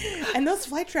scary. And those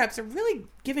flight traps are really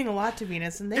giving a lot to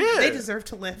Venus, and they Yeah. deserve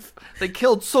to live. They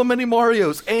killed so many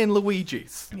Marios and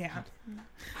Luigis. Yeah.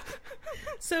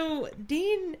 So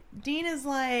Dean is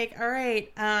like, all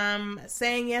right,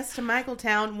 saying yes to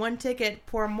Michaeltown, 1 ticket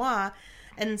pour moi,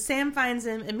 and Sam finds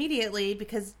him immediately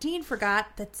because Dean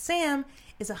forgot that Sam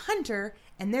is a hunter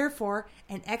and therefore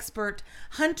an expert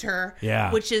hunter.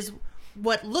 Yeah. Which is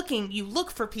what you look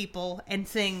for people and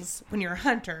things when you're a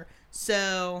hunter.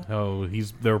 So Oh,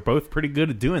 they're both pretty good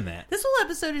at doing that. this whole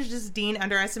episode is just Dean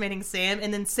underestimating Sam,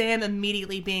 and then Sam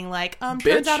immediately being like, turns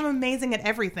Bitch. out I'm amazing at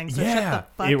everything, so shut the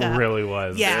fuck it up. really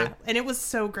was. Yeah, and it was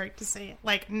so great to see it.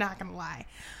 Like, not gonna lie.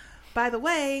 By the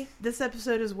way, this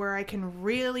episode is where I can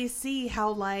really see how,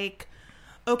 like,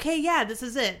 okay, yeah, this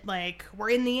is it. Like, we're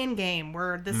in the end game.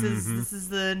 This is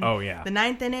the Oh, yeah. the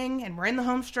 9th inning, and we're in the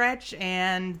home stretch,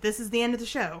 and this is the end of the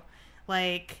show.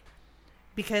 Like,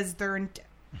 because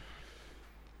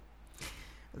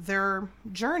their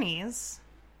journeys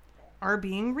are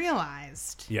being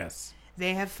realized. Yes.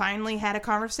 They have finally had a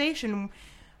conversation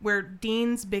where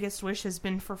Dean's biggest wish has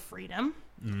been for freedom.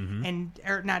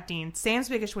 Mm-hmm. Sam's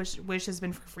biggest wish has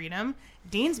been for freedom.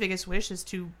 Dean's biggest wish is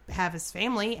to have his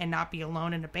family and not be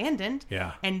alone and abandoned.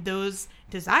 Yeah. And those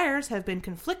desires have been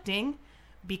conflicting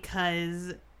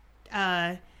because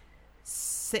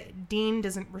Dean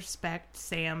doesn't respect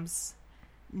Sam's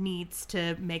needs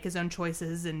to make his own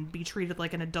choices and be treated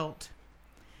like an adult.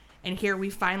 And here we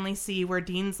finally see where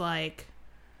Dean's like,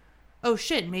 oh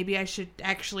shit, maybe I should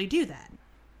actually do that.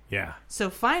 Yeah. So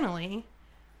finally,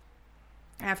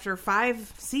 after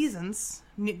 5 seasons,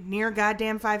 near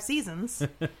goddamn 5 seasons,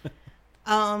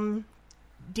 Dean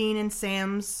and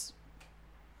Sam's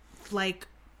like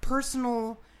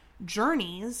personal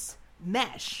journeys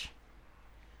mesh.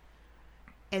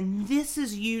 And this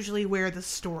is usually where the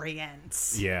story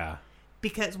ends. Yeah.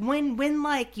 Because when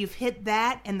like you've hit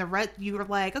that and you were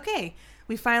like, okay,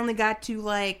 we finally got to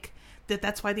like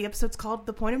that's why the episode's called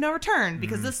The Point of No Return,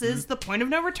 because this is the point of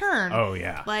no return. Oh,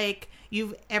 yeah. Like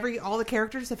all the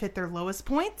characters have hit their lowest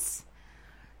points.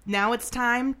 Now it's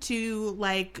time to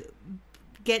like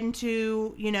get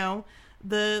into,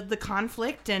 the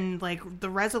conflict and like the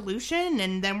resolution,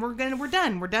 and then we're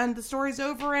done. We're done. The story's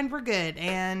over and we're good.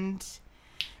 And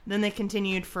then they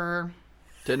continued for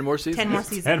 10 more seasons. 10 more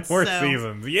seasons. 10 more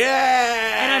seasons.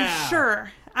 Yeah! And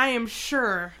I am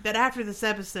sure that after this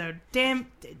episode, damn,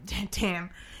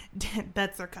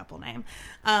 that's their couple name.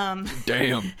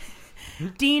 Damn.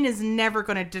 Dean is never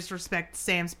going to disrespect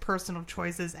Sam's personal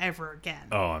choices ever again.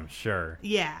 Oh, I'm sure.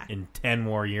 Yeah. In 10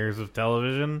 more years of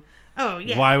television? Oh,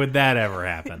 yeah. Why would that ever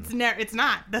happen? It's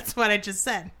not. That's what I just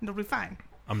said. It'll be fine.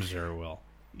 I'm sure it will.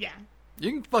 Yeah.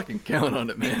 You can fucking count on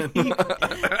it, man.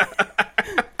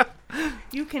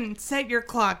 You can set your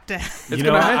clock to.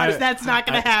 That's not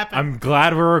going to happen. I'm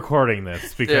glad we're recording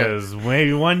this because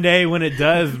maybe one day when it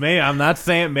does, maybe I'm not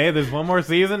saying maybe there's one more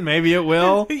season, maybe it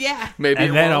will. Yeah. Maybe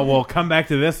and then we'll come back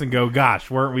to this and go, gosh,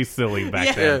 weren't we silly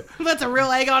back then? That's a real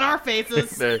egg on our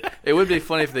faces. It would be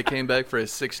funny if they came back for a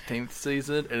 16th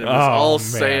season and it was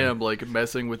Sam like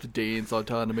messing with Dean's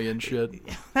autonomy and shit.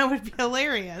 That would be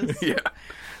hilarious. Yeah.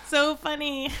 So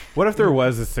funny. What if there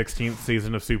was a 16th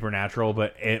season of Supernatural,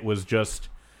 but it was just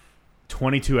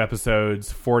 22 episodes,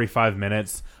 45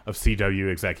 minutes of CW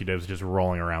executives just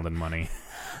rolling around in money?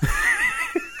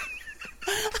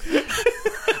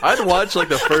 I'd watch like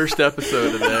the first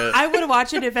episode of that. I would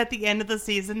watch it if at the end of the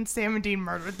season Sam and Dean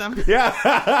murdered them. Yeah.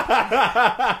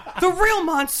 The real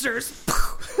monsters.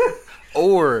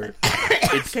 Or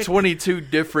it's 22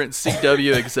 different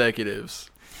CW executives.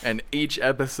 And each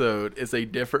episode is a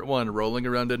different one rolling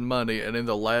around in money, and in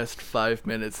the last 5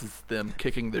 minutes is them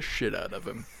kicking the shit out of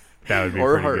him. That would be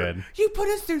pretty good. You put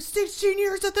us through 16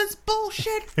 years of this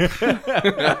bullshit.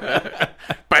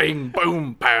 Bang,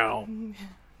 boom, pow.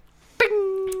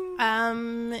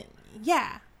 Bing.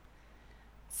 Yeah.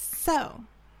 So,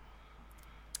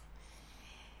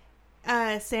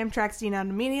 Sam tracks Dean out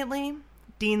immediately.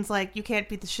 Dean's like, you can't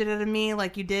beat the shit out of me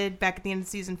like you did back at the end of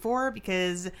season 4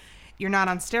 because you're not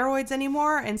on steroids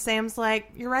anymore. And Sam's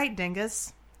like, you're right,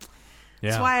 dingus.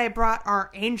 Yeah. That's why I brought our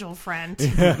angel friend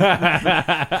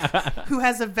who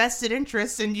has a vested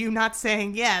interest in you not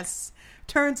saying yes.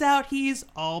 Turns out he's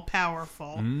all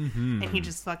powerful. Mm-hmm. And he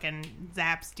just fucking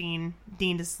zaps Dean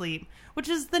to sleep, which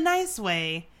is the nice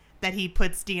way that he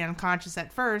puts Dean unconscious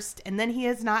at first. And then he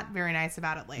is not very nice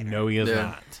about it later. No, he is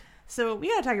not. So we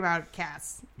got to talk about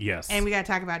Cass. Yes. And we got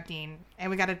to talk about Dean. And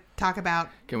we got to talk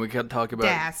about... Can we talk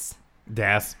about...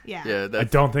 Das? Yeah. I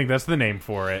don't think that's the name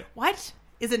for it. What?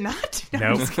 Is it not?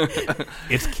 No.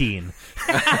 It's Keen.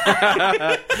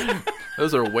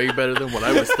 Those are way better than what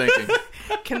I was thinking.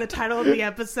 Can the title of the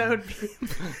episode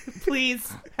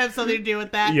please have something to do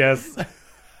with that? Yes.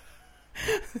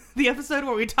 The episode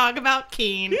where we talk about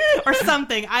Keen or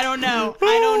something. I don't know.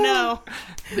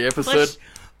 The episode...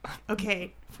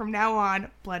 Okay, from now on,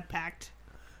 Blood Pact.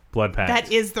 Blood Pact.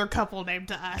 That is their couple name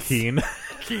to us. Keen.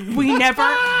 We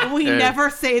never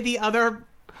say the other,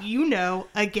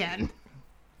 again.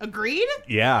 Agreed?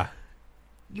 Yeah.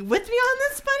 You with me on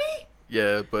this, buddy?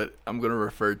 Yeah, but I'm going to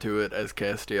refer to it as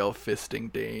Castiel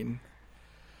fisting Dean.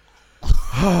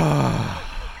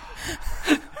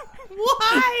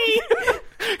 Why?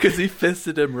 Because he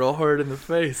fisted him real hard in the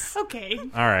face. Okay.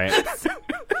 All right.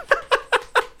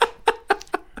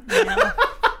 No.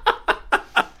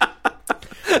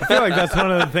 I feel like that's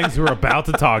one of the things we're about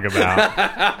to talk about.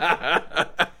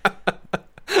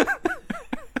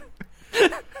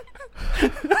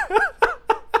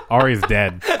 Ari's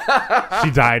dead.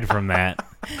 She died from that.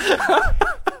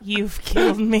 You've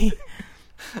killed me.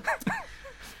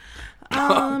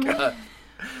 Oh, God.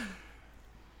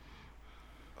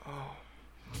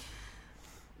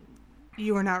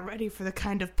 You are not ready for the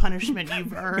kind of punishment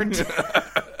you've earned.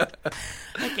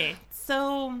 Okay,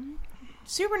 so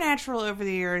Supernatural over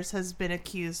the years has been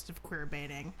accused of queer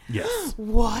baiting. Yes.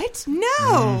 What?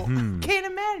 No! Can't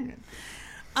imagine.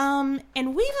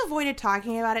 And we've avoided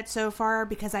talking about it so far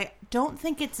because I don't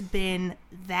think it's been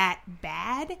that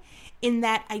bad, in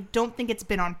that I don't think it's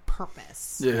been on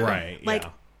purpose. Yeah. Right. Like,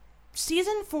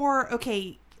 season 4,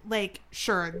 okay, like,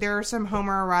 sure, there are some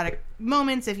homoerotic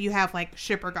moments if you have, like,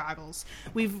 shipper goggles.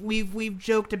 We've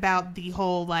joked about the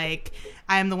whole, like,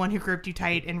 I am the one who gripped you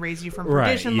tight and raised you from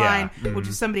perdition line, which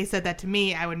if somebody said that to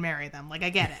me, I would marry them. Like, I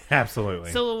get it.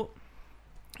 Absolutely. So,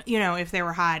 if they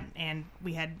were hot and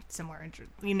we had similar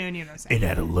interests, you know what I'm saying? It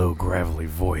had a low, gravelly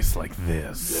voice like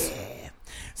this. Yeah.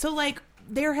 So, like,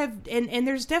 there have, and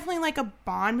there's definitely, like, a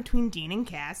bond between Dean and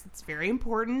Cass. It's very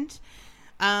important.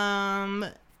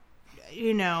 However,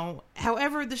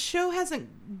 the show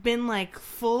hasn't been, like,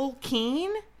 full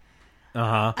Keen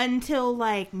until,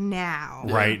 like, now.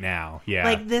 Right now, yeah.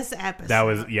 Like, this episode.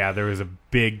 There was a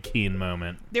big Keen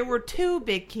moment. There were 2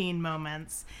 big Keen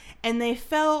moments, and they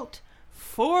felt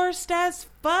forced as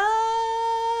fuck.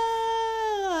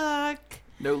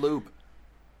 No lube.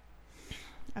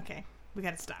 Okay, we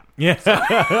gotta stop. Yeah.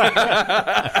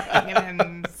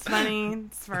 It's funny,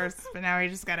 it's first, but now we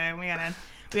gotta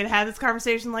have this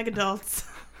conversation like adults.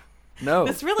 No.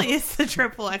 This really is the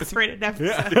triple X-rated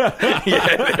episode. Yeah,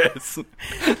 it is.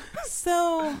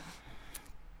 So,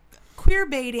 queer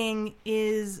baiting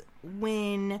is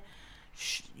when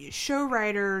show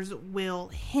writers will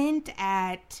hint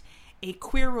at a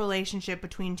queer relationship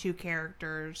between 2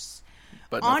 characters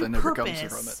but on nothing purpose. ever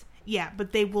comes from it. Yeah,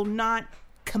 but they will not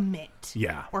commit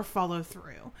or follow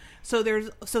through. So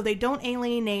they don't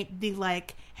alienate the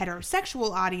like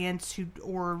heterosexual audience who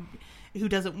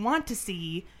doesn't want to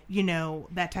see, you know,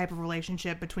 that type of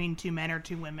relationship between two men or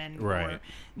two women. Right. Or,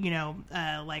 you know,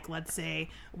 like, let's say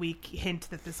we hint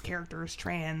that this character is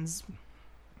trans,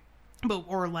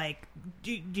 or like,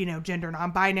 you know, gender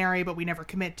non-binary, but we never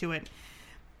commit to it.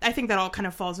 I think that all kind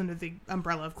of falls under the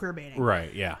umbrella of queerbaiting.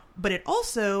 Right, yeah. But it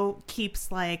also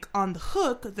keeps, like, on the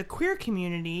hook the queer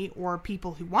community or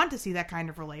people who want to see that kind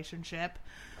of relationship,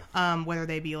 whether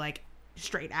they be, like,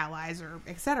 straight allies or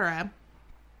etc.,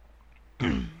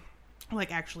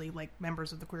 like, actually, like,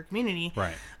 members of the queer community.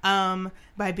 Right.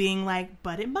 By being like,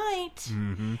 but it might.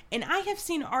 Mm-hmm. And I have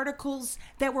seen articles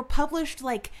that were published,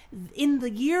 like, in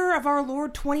the year of our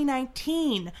Lord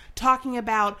 2019, talking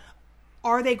about,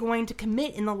 are they going to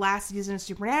commit in the last season of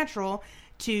Supernatural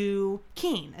to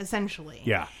Keen, essentially?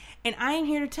 Yeah. And I am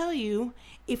here to tell you,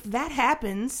 if that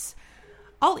happens,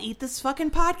 I'll eat this fucking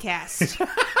podcast.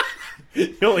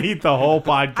 You'll eat the whole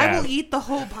podcast. I will eat the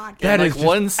whole podcast. That like is just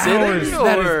one sitting, hours.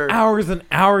 That is hours and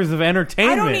hours of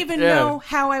entertainment. I don't even know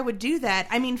how I would do that.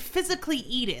 I mean, physically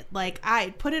eat it. Like,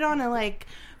 I put it on a, like,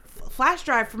 flash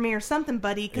drive for me or something,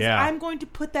 buddy, because I'm going to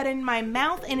put that in my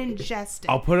mouth and ingest it.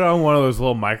 I'll put it on one of those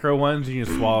little micro ones and you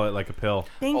swallow it like a pill.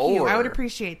 Thank you. I would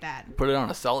appreciate that. Put it on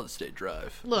a solid state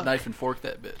drive. Look. Knife and fork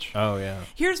that bitch. Oh, yeah.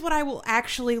 Here's what I will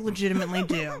actually legitimately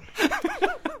do.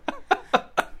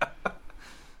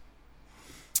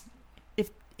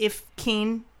 If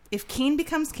Keen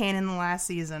becomes canon in the last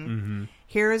season,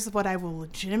 here's what I will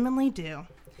legitimately do.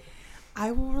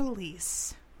 I will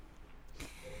release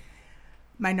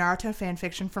my Naruto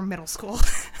fanfiction from middle school.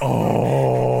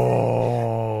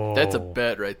 Oh. That's a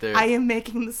bet right there. I am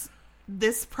making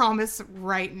this promise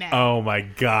right now. Oh, my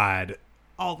God.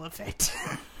 All of it.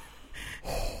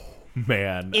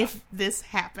 Man. If this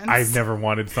happens. I've never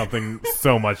wanted something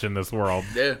so much in this world.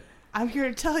 Yeah. I'm here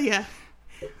to tell you,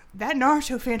 that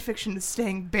Naruto fanfiction is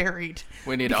staying buried.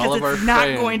 We need all of our fans. It's not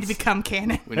fans. going to become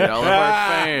canon. We need all of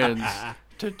our fans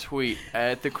to tweet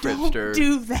at the Cripster. Don't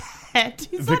do that.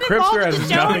 He's The not involved Cripster in the has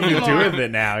show nothing to do anymore. with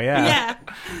it now, yeah. Yeah.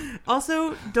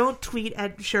 Also, don't tweet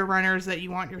at showrunners that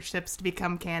you want your ships to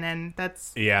become canon.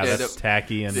 That's That's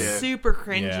tacky and super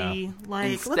cringy.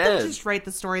 Like, let them just write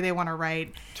the story they want to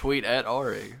write. Tweet at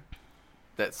Ari.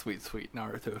 That sweet, sweet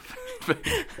Naruto.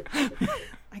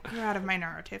 I grew out of my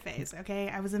Naruto phase, okay?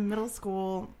 I was in middle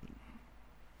school.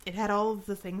 It had all of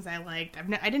the things I liked. I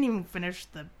didn't even finish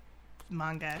the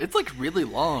manga. It's like really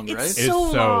long, right? It's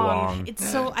so long. It's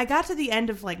so. I got to the end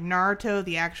of like Naruto,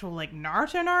 the actual like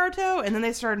Naruto, and then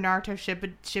they started Naruto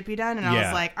Shippuden, and I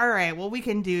was like, all right, well, we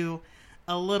can do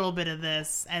a little bit of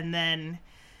this, and then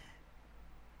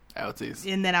outsies.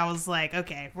 And then I was like,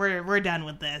 okay, we're done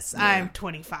with this. Yeah. I'm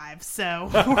 25, so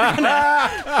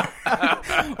I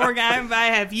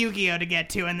have Yu-Gi-Oh to get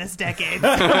to in this decade. So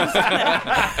I'm just gonna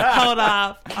hold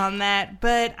off on that.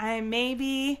 But I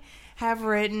maybe have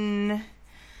written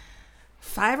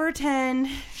 5 or 10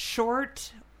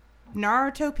 short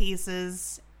Naruto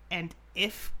pieces, and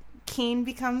if Keen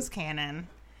becomes canon,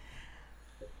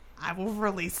 I will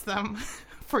release them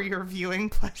for your viewing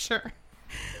pleasure.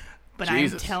 But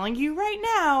Jesus. I'm telling you right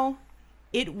now,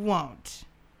 it won't.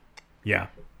 Yeah.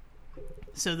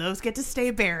 So those get to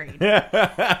stay buried.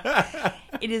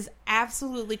 It is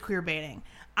absolutely queerbaiting.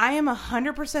 I am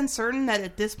 100% certain that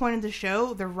at this point in the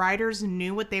show, the writers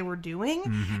knew what they were doing.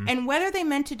 Mm-hmm. And whether they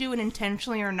meant to do it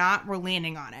intentionally or not, we're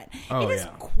landing on it. Oh, it is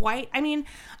quite... I mean,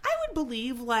 I would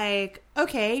believe, like,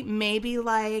 okay, maybe,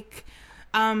 like,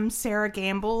 Sarah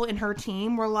Gamble and her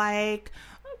team were like...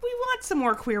 we want some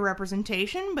more queer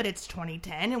representation, but it's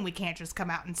 2010 and we can't just come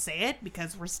out and say it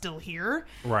because we're still here.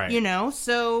 Right. You know,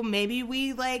 so maybe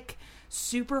we like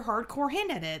super hardcore hint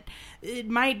at it. It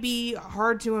might be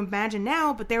hard to imagine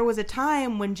now, but there was a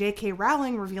time when J.K.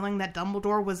 Rowling revealing that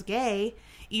Dumbledore was gay,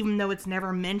 even though it's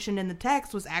never mentioned in the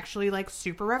text, was actually like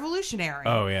super revolutionary.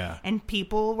 Oh, yeah. And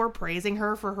people were praising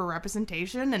her for her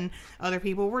representation and other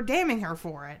people were damning her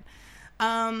for it.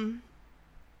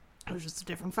 It was just a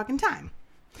different fucking time.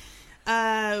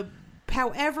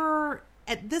 However,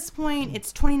 at this point,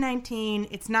 it's 2019,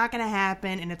 it's not going to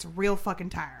happen, and it's real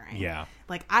fucking tiring. Yeah.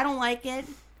 Like, I don't like it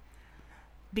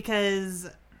because,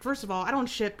 first of all, I don't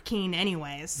ship Keen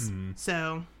anyways,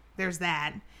 so there's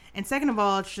that. And second of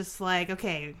all, it's just like,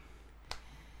 okay,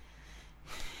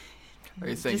 are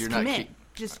you saying just you're commit. Not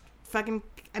just fucking,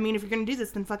 I mean, if you're going to do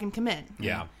this, then fucking commit.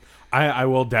 Yeah. I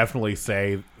will definitely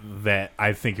say that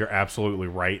I think you're absolutely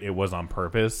right. It was on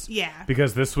purpose. Yeah.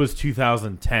 Because this was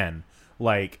 2010.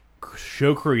 Like,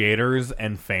 show creators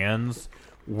and fans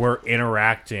were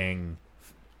interacting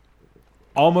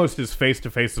almost as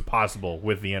face-to-face as possible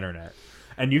with the internet.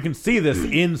 And you can see this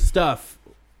in stuff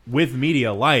with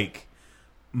media like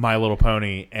My Little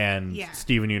Pony and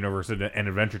Steven Universe and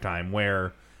Adventure Time,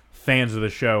 where fans of the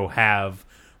show have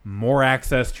more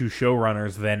access to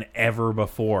showrunners than ever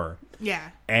before. Yeah.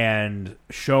 And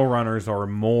showrunners are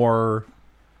more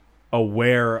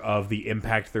aware of the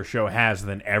impact their show has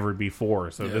than ever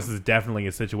before. So this is definitely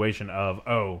a situation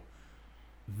of,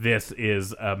 this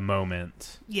is a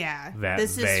moment. Yeah. That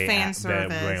this is fan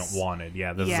service. They wanted.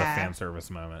 Yeah, this is a fan service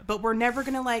moment. But we're never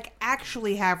going to,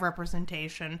 actually have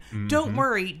representation. Mm-hmm. Don't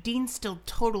worry, Dean's still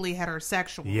totally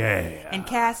heterosexual. Yeah. And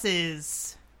Cass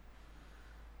is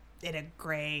in a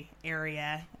gray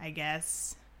area, I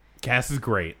guess. Cass is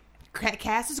great.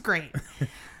 Cass is great.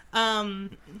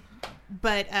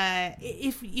 But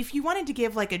if you wanted to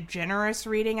give a generous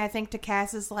reading, I think, to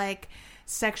Cass's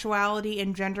sexuality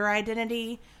and gender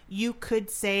identity, you could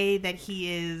say that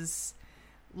he is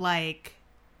a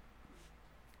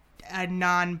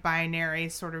non-binary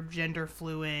sort of gender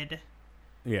fluid.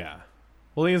 Yeah.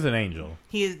 Well, he is an angel.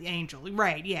 He is angel,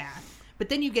 right? Yeah. But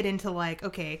then you get into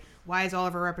okay, why is all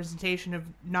of our representation of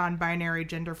non-binary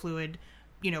gender fluid,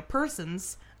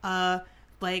 persons, not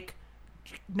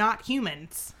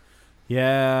humans?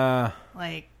 Yeah.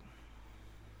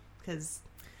 Because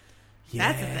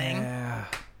that's a thing.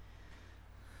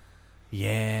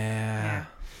 Yeah.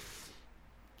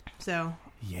 So.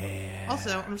 Yeah.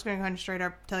 Also, I'm just going to kind of straight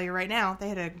up tell you right now, they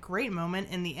had a great moment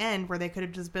in the end where they could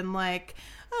have just been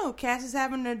oh, Cass is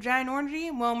having a giant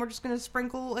orgy. Well, we're just going to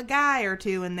sprinkle a guy or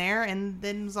two in there, and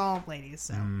then it's all ladies.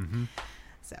 So,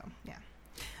 So yeah.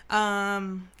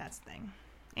 That's the thing.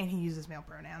 And he uses male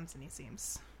pronouns, and he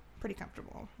seems pretty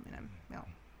comfortable in a male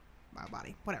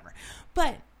body, whatever.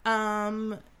 But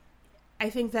I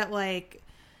think that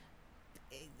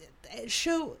a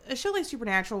show like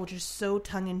Supernatural, which is so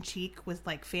tongue in cheek with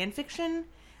fan fiction,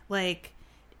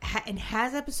 and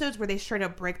has episodes where they straight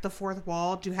up break the fourth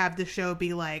wall to have the show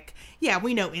be yeah,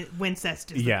 we know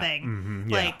Wincest is the thing.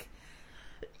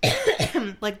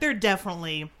 They've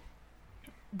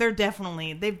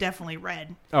definitely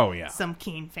read some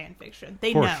keen fan fiction.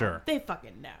 They know. Sure. They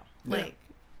fucking know.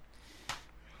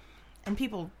 And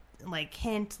people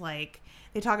hint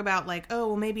they talk about oh,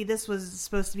 well, maybe this was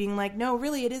supposed to be no,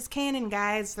 really it is canon,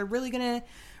 guys. They're really gonna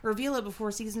reveal it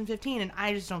before season 15, and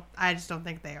I just don't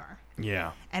think they are.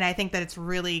 Yeah. And I think that it's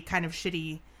really kind of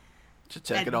shitty to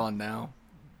take it on now.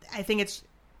 I think it's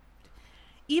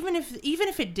even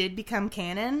if it did become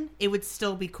canon, it would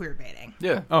still be queer baiting.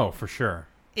 Yeah. Oh, for sure.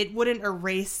 It wouldn't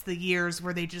erase the years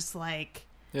where they just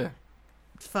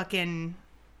fucking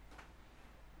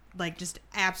just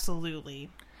absolutely.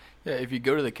 Yeah, if you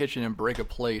go to the kitchen and break a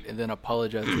plate and then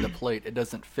apologize to the plate, it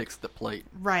doesn't fix the plate.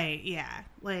 Right, yeah.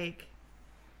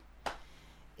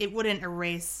 It wouldn't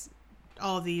erase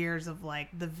all the years of,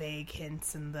 the vague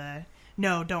hints and the,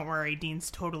 no, don't worry,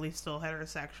 Dean's totally still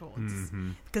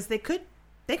heterosexual. Because they could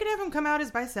have him come out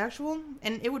as bisexual,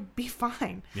 and it would be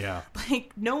fine. Yeah.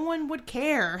 No one would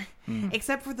care,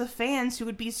 except for the fans who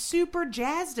would be super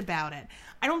jazzed about it.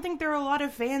 I don't think there are a lot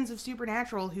of fans of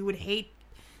Supernatural who would hate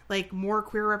more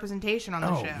queer representation on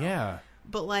the show. Oh, yeah.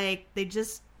 But, they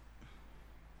just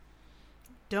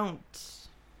don't.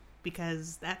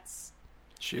 Because that's...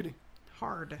 shitty.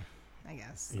 Hard, I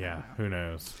guess. Yeah, who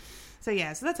knows? So,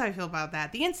 yeah, so that's how I feel about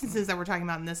that. The instances that we're talking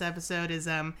about in this episode is,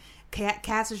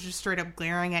 Cass is just straight up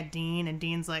glaring at Dean, and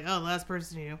Dean's oh, the last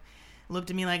person who looked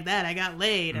at me like that, I got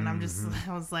laid. And I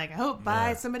was I hope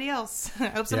by somebody else. I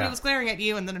hope somebody was glaring at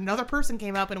you, and then another person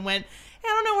came up and went, hey, I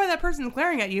don't know why that person's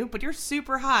glaring at you, but you're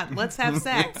super hot. Let's have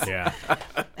sex. Yeah.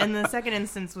 And the second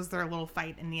instance was their little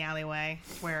fight in the alleyway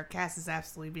where Cass is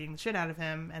absolutely beating the shit out of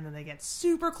him, and then they get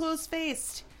super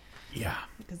close-faced. Yeah.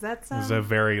 Because that's it was a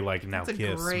very now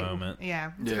kiss moment.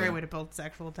 Yeah. It's a great way to build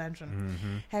sexual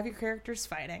tension. Have your characters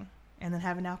fighting, and then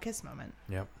have a now kiss moment.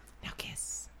 Yep. Now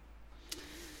kiss.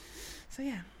 So,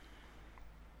 yeah.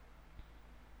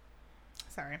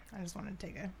 Sorry, I just wanted to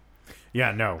take a...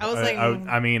 Yeah, no. I was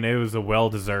I mean, it was a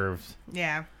well-deserved...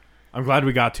 Yeah. I'm glad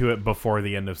we got to it before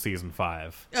the end of season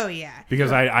 5. Oh, yeah.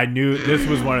 Because I knew this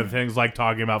was one of the things,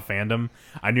 talking about fandom,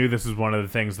 I knew this was one of the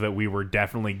things that we were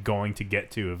definitely going to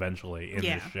get to eventually in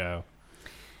this show.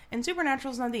 And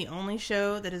Supernatural's not the only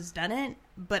show that has done it,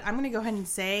 but I'm going to go ahead and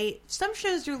say, some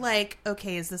shows you're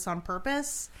okay, is this on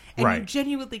purpose? And you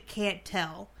genuinely can't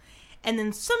tell. And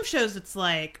then some shows it's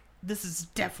this is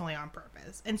definitely on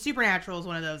purpose. And Supernatural is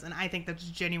one of those, and I think that's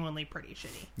genuinely pretty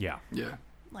shitty. Yeah. Yeah.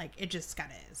 It just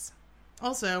kind of is.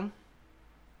 Also,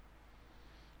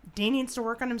 Dean needs to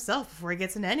work on himself before he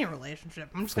gets into any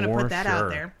relationship. I'm just going to put that out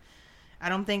there. I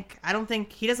don't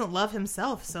think he doesn't love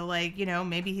himself. So like,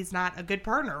 maybe he's not a good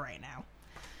partner right now.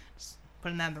 Just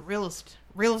putting that in the realest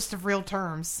of real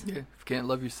terms. Yeah. If you can't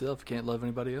love yourself, you can't love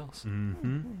anybody else.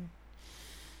 Mm-hmm.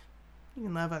 You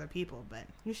can love other people, but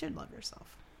you should love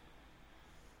yourself.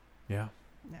 Yeah.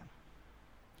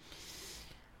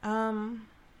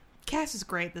 Cass is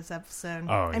great this episode.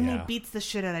 Oh, He yeah. beats the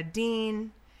shit out of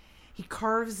Dean. He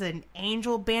carves an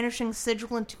angel banishing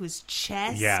sigil into his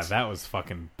chest. Yeah, that was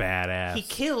fucking badass. He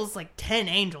kills like 10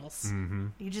 angels. Mm-hmm.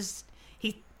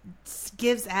 He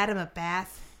gives Adam a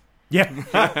bath.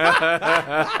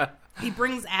 Yeah. He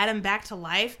brings Adam back to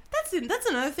life. That's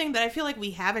another thing that I feel like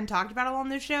we haven't talked about on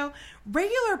this show.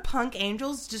 Regular punk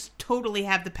angels just totally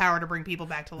have the power to bring people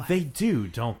back to life. They do,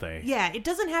 don't they? Yeah, it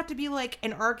doesn't have to be like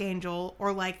an archangel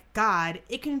or like God.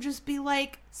 It can just be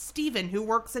like Steven, who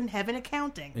works in heaven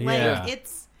accounting. Yeah. Like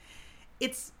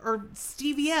or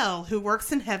Stevie L, who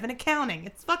works in heaven accounting.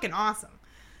 It's fucking awesome.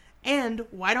 And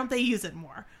why don't they use it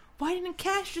more? Why didn't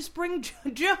Cash just bring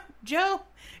Joe and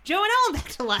Ellen back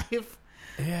to life?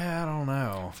 Yeah, I don't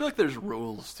know. I feel like there's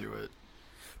rules to it.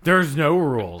 There's no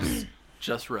rules.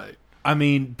 Just right. I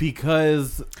mean,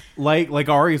 because like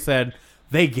Ari said,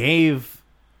 they gave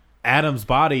Adam's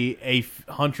body a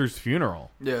hunter's funeral.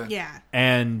 Yeah. Yeah.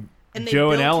 And And they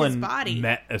Joe and built his Ellen body.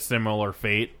 met a similar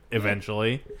fate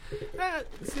eventually.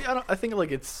 See, I think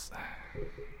like it's. I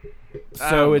So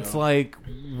don't it's know. like,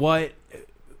 what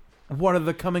are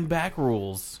the coming back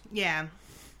rules? Yeah.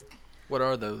 What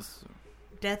are those?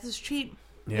 Death is cheap.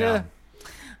 Yeah.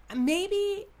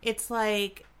 Maybe it's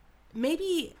like,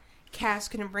 maybe Cass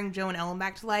couldn't bring Joe and Ellen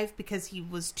back to life because he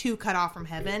was too cut off from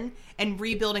heaven, and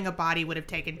rebuilding a body would have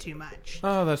taken too much.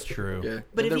 Oh, that's true. Yeah.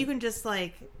 But And if you can just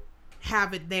like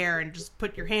have it there and just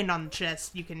put your hand on the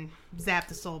chest, you can zap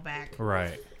the soul back.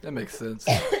 Right. that makes sense.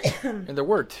 And there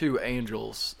were 2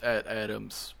 angels at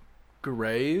Adam's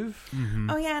grave.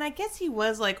 Oh yeah, and I guess he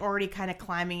was like already kind of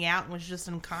climbing out and was just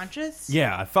unconscious.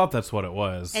 Yeah, I thought that's what it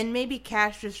was. And maybe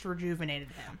Cash just rejuvenated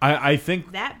him. I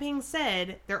think That being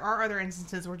said, there are other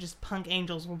instances where just punk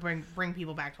angels will bring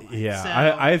people back to life. yeah,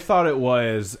 So, I thought it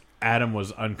was Adam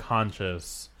was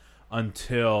unconscious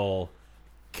until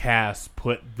Cass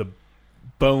put the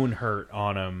bone hurt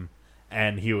on him,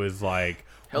 and he was like,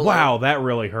 Hello. wow, that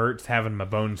really hurts having my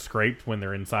bones scraped when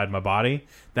they're inside my body.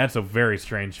 That's a very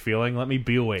strange feeling. Let me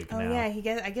be awake Oh now.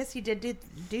 yeah, I guess he did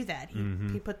do that.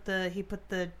 He put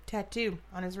the tattoo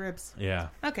on his ribs. Yeah.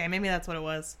 Okay, maybe that's what it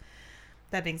was.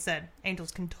 That being said,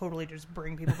 angels can totally just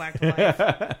bring people back to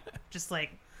life. Just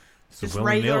like So just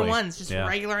regular willy-nilly. ones, just Yeah.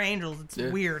 regular angels. It's Yeah.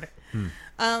 weird.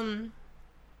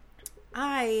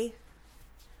 I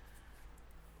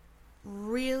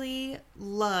really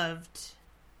loved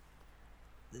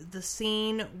the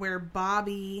scene where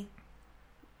Bobby,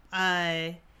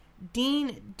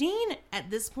 Dean at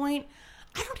this point,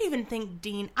 I don't even think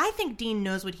I think Dean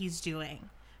knows what he's doing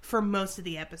for most of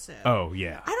the episode. Oh,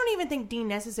 yeah. I don't even think Dean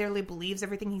necessarily believes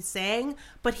everything he's saying,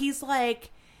 but he's like,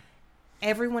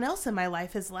 everyone else in my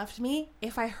life has left me.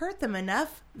 If I hurt them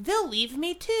enough, they'll leave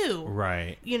me too.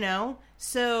 Right.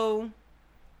 So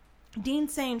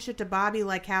Dean's saying shit to Bobby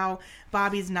like how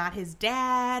Bobby's not his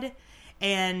dad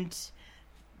and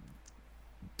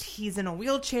he's in a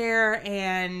wheelchair,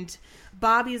 and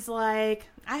Bobby's like,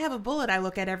 I have a bullet I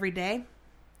look at every day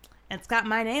and it's got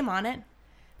my name on it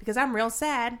because I'm real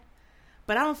sad,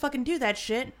 but I don't fucking do that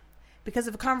shit because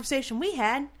of a conversation we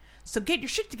had, so get your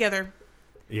shit together,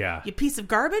 Yeah. you piece of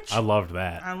garbage. I loved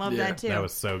that. I love Yeah, that too. That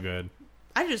was so good.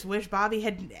 I just wish Bobby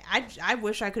had. I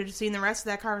wish I could have seen the rest of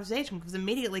that conversation because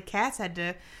immediately Cass had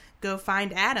to go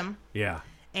find Adam, Yeah.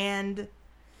 and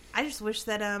I just wish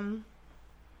that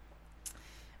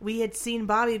we had seen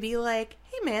Bobby be like,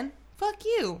 "Hey man, fuck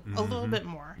you," a little bit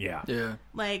more. Yeah. Yeah.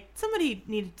 Like somebody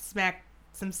needed to smack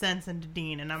some sense into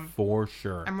Dean, and For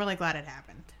sure. I'm really glad it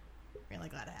happened. Really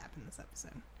glad it happened this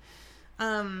episode.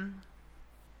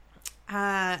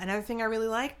 Another thing I really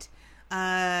liked.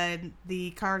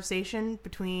 The conversation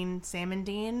between Sam and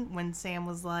Dean when Sam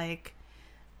was like,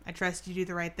 I trust you do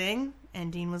the right thing.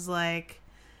 And Dean was like,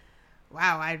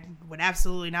 wow, I would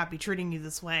absolutely not be treating you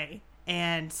this way.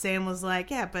 And Sam was like,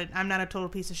 yeah, but I'm not a total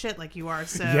piece of shit like you are.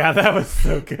 So Yeah, that was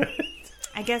so good.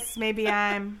 I guess maybe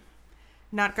I'm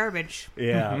not garbage.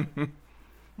 Yeah.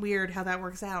 Weird how that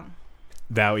works out.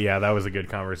 That was a good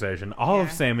conversation. All of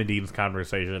Yeah. Sam and Dean's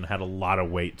conversation had a lot of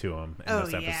weight to them in Oh,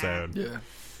 this yeah. episode.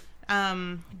 Yeah.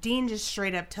 Dean just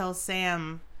straight up tells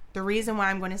Sam, the reason why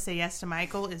I'm going to say yes to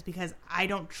Michael is because I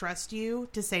don't trust you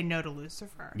to say no to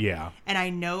Lucifer. Yeah. And I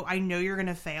know you're going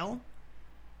to fail.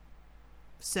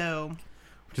 So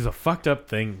Which is a fucked up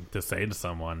thing to say to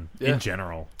someone in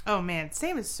general. Oh, man.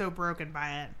 Sam is so broken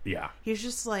by it. Yeah. He's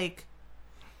just like,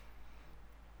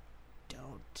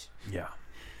 don't. Yeah.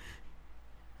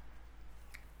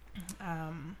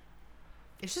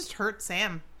 It's just hurt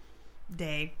Sam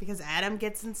day because Adam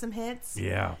gets in some hits.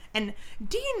 Yeah. And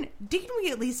Dean,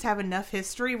 we at least have enough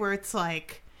history where it's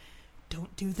like,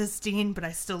 don't do this, Dean, but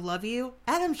I still love you.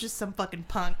 Adam's just some fucking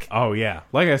punk. Oh, yeah.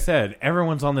 Like I said,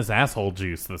 everyone's on this asshole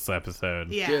juice this episode.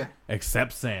 Yeah.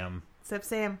 Except Sam. Except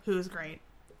Sam, who is great.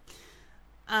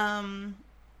 Adam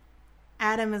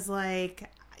is like,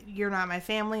 you're not my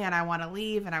family, and I want to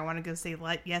leave, and I want to go say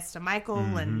yes to Michael,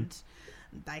 and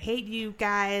I hate you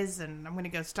guys, and I'm going to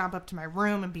go stomp up to my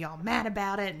room and be all mad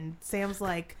about it. And Sam's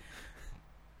like,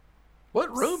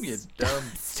 what room, you dumb?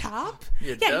 Stop?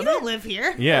 You you don't live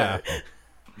here. Yeah.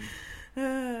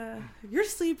 You're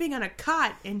sleeping on a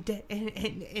cot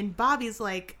in Bobby's,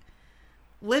 like,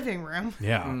 living room.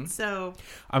 Yeah. So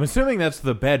I'm assuming that's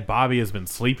the bed Bobby has been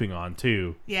sleeping on,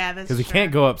 too. yeah, that's Because he true.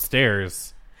 can't go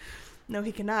upstairs. No,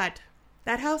 he cannot.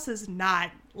 That house is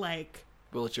not, like...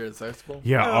 Wheelchair accessible?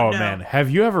 Yeah. Oh, Oh, no. man. Have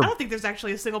you ever... I don't think there's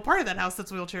actually a single part of that house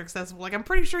that's wheelchair accessible. Like, I'm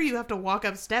pretty sure you have to walk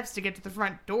up steps to get to the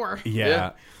front door.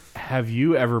 Yeah. Have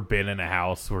you ever been in a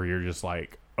house where you're just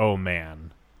like, oh,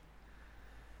 man,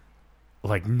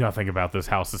 like, nothing about this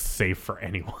house is safe for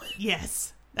anyone?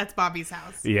 Yes. That's Bobby's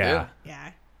house. Yeah.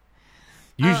 Yeah.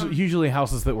 Usually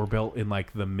houses that were built in,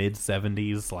 like, the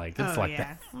mid-70s, like, it's like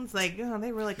that. It's like, oh,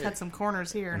 they really cut some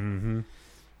corners here. Mm-hmm.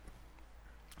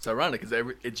 It's ironic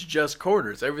because it's just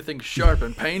quarters. Everything's sharp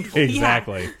and painful.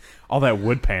 Exactly. All that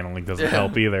wood paneling doesn't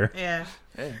help either. Yeah.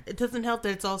 Yeah. It doesn't help that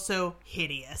it's also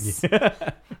hideous.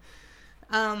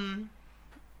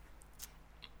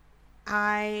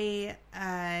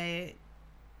 I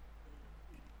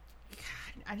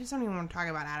just don't even want to talk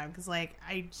about Adam because, like,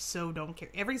 I so don't care.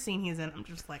 Every scene he's in, I'm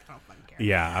just like, I don't fucking care.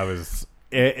 Yeah, I was...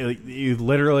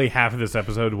 literally half of this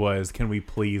episode was, can we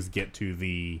please get to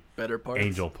the Better parts.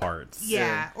 angel parts?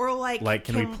 Yeah. Or, like... Like,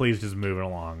 can we please just move it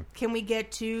along? Can we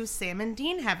get to Sam and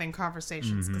Dean having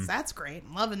conversations? Because that's great.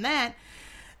 I'm loving that.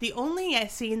 The only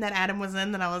scene that Adam was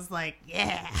in that I was like,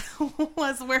 yeah,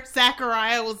 was where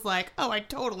Zachariah was like, oh, I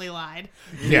totally lied.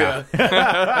 Yeah.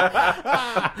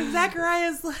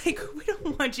 Zachariah's like, we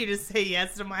don't want you to say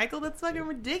yes to Michael. That's fucking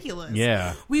ridiculous.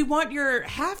 Yeah. We want your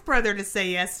half-brother to say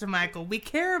yes to Michael. We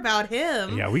care about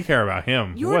him. Yeah, we care about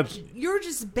him. You're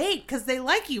just bait because they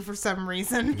like you for some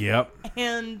reason. Yep.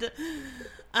 And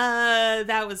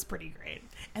that was pretty great.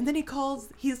 And then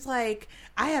he's like,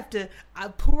 I have to,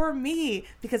 poor me,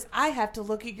 because I have to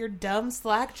look at your dumb,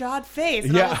 slack-jawed face.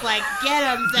 And I was like,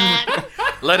 get him, Zach.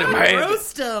 Let him have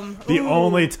Roast him. The Ooh.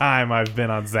 only time I've been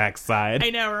on Zach's side. I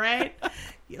know, right?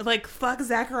 Like, fuck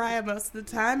Zachariah most of the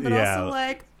time, but Yeah. also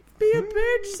like, be a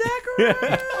bitch,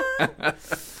 Zachariah.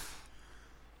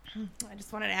 I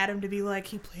just wanted Adam to be like,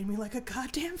 he played me like a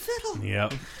goddamn fiddle.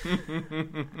 Yep.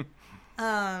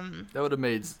 That would have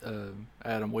made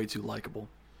Adam way too likable.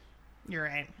 You're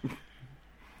right.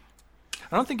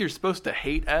 I don't think you're supposed to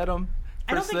hate Adam.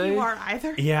 I don't think you are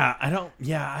either. Yeah, I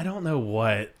don't know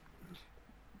what.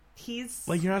 He's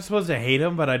Like, you're not supposed to hate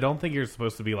him, but I don't think you're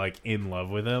supposed to be, like, in love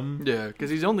with him. Yeah, because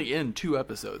he's only in 2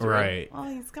 episodes, right? Right. well,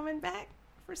 he's coming back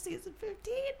for season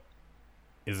 15.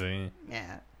 Is he?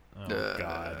 Yeah. Oh,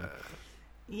 God.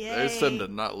 Yay. There's something to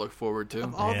not look forward to.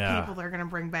 Of all Yeah. the people they're going to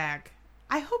bring back.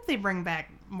 I hope they bring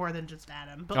back more than just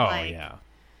Adam. But, Oh, like, yeah.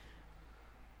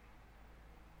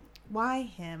 why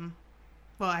him?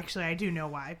 Well, actually, I do know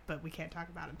why, but we can't talk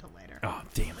about it until later. Oh,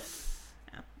 damn it.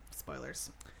 Yeah, spoilers.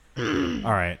 All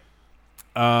right.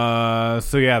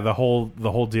 So yeah, the whole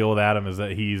deal with Adam is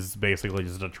that he's basically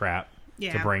just a trap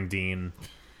Yeah. to bring Dean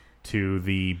to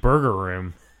the burger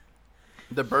room.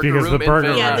 The burger Because room the burger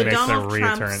in room Yeah, the makes a Donald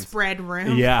Trump return. spread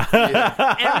room. Yeah.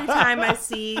 Every time I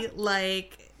see,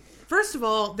 like, first of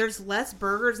all, there's less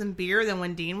burgers and beer than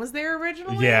when Dean was there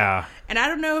originally. Yeah. And I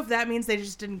don't know if that means they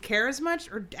just didn't care as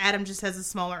much or Adam just has a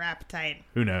smaller appetite.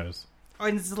 Who knows? Or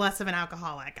is less of an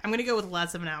alcoholic. I'm going to go with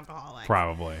less of an alcoholic.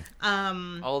 Probably.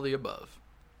 all the above.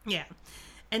 Yeah.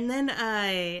 And then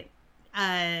I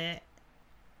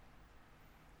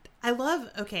love,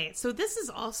 okay, so this is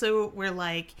also where,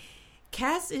 like,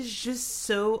 Cass is just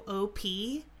so OP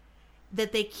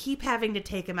that they keep having to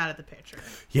take him out of the picture.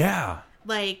 Yeah.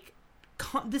 Like,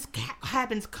 this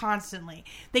happens constantly.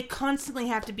 They constantly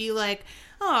have to be like,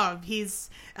 oh, he's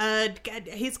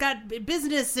got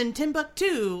business in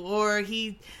Timbuktu, or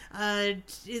he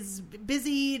is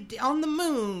busy on the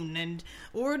moon,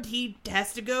 or he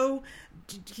has to go.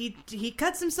 He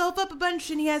cuts himself up a bunch,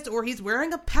 and or he's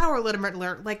wearing a power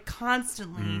limiter, like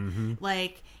constantly.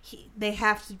 Like they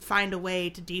have to find a way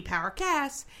to depower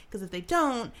Cass, because if they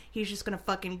don't, he's just gonna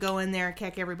fucking go in there and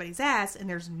kick everybody's ass, and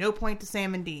there's no point to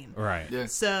Sam and Dean. Right. Yeah.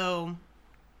 So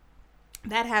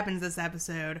that happens this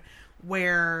episode,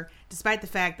 where despite the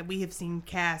fact that we have seen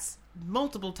Cass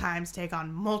multiple times take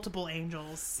on multiple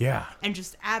angels, Yeah. and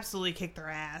just absolutely kick their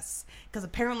ass, because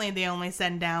apparently they only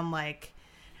send down like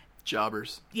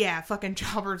jobbers. Yeah, fucking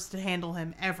jobbers to handle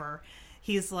him ever.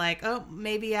 He's like, oh,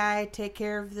 maybe I take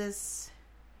care of this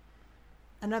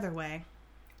another way.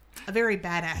 A very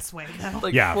badass way, though.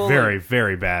 Like, Yeah, well, very,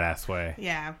 very badass way.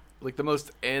 Yeah. Like the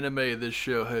most anime this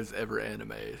show has ever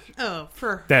animated. Oh,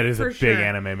 that is a big sure.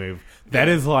 anime move. That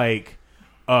is like,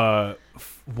 what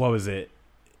was it?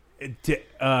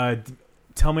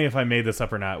 Tell me if I made this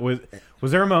up or not. Was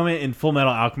there a moment in Full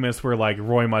Metal Alchemist where like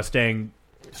Roy Mustang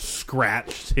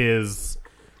scratched his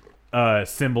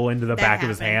symbol into the back of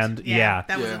his hand? Yeah,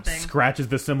 that was a thing. Scratches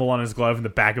the symbol on his glove in the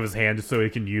back of his hand just so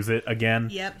he can use it again.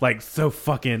 Yep. Like, so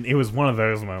fucking, it was one of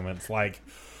those moments. Like,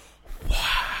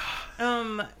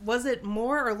 wow. Was it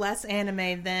more or less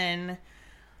anime than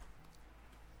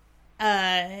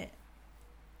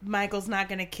Michael's not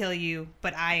gonna kill you,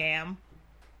 but I am?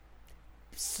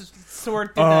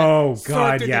 Sword through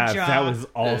God, the yeah, jaw. that was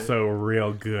also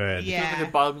real good. Yeah. At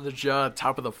the bottom of the jaw,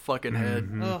 top of the fucking head.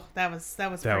 Oh, that was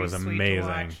pretty sweet amazing. to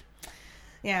watch.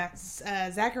 Yeah,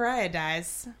 Zachariah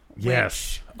dies.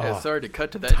 Yes. Yeah, sorry to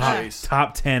cut to that chase.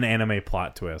 Top 10 anime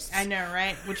plot twists. I know,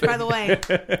 right? Which, by the way,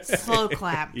 slow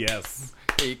clap. Yes.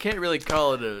 Yeah, you can't really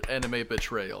call it an anime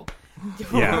betrayal.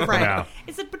 Yeah, right. no.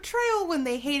 It's a betrayal when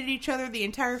they hated each other the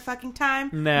entire fucking time.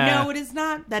 Nah. No, it is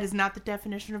not. That is not the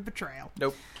definition of betrayal.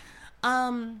 Nope.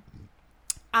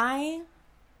 I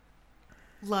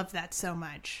love that so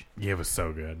much. Yeah, it was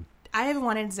so good. I have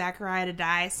wanted Zachariah to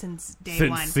die since day Since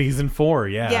one. season 4,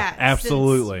 yeah.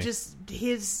 Absolutely. Just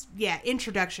his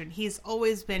introduction. He's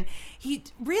always been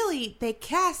they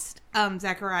cast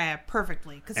Zachariah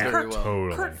perfectly, because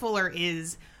Totally. Kurt Fuller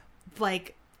is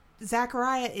like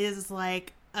Zachariah is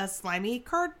like a slimy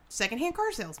secondhand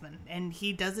car salesman, and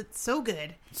he does it so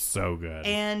good. So good.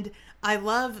 And I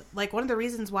love, like, one of the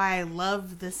reasons why I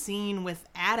love the scene with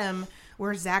Adam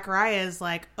where Zachariah is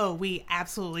like, oh, we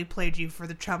absolutely played you for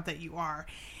the chump that you are,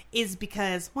 is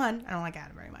because, one, I don't like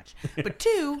Adam very much, but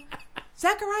two,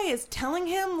 Zachariah is telling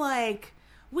him, like,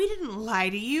 we didn't lie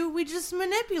to you, we just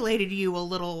manipulated you a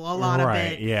lot of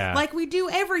it. Yeah. Like we do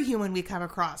every human we come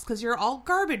across, because you're all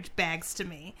garbage bags to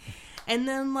me. And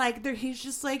then, like, he's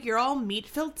just like, you're all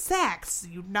meat-filled sacks,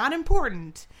 you're not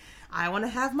important. I want to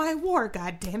have my war,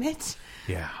 goddammit.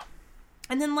 Yeah.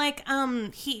 And then, like,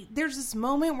 there's this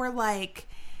moment where, like,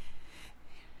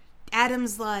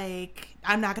 Adam's like,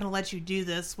 I'm not going to let you do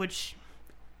this, which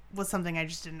was something I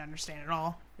just didn't understand at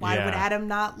all. Why would Adam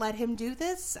not let him do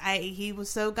this? He was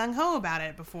so gung-ho about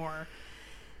it before.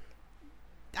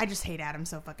 I just hate Adam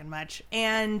so fucking much.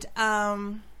 And,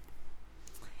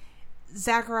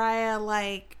 Zachariah,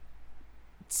 like,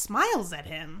 smiles at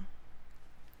him.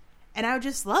 And I would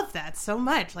just love that so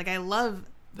much. Like, I love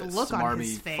the look on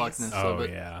his face. Of it.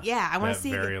 Yeah. Yeah, I want to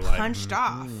see it get punched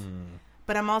off.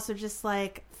 But I'm also just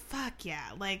like, fuck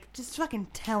yeah. Like, just fucking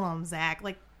tell him, Zach.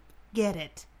 Like, get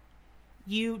it.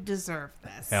 You deserve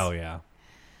this. Hell yeah.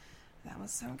 That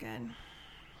was so good.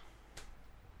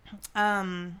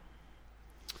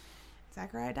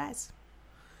 Zachariah dies.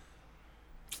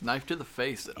 Knife to the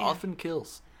face. It often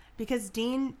kills. Because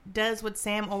Dean does what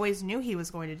Sam always knew he was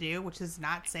going to do, which is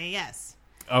not say yes.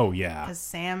 Oh, yeah. Because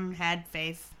Sam had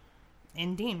faith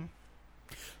in Dean.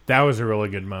 That was a really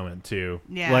good moment, too.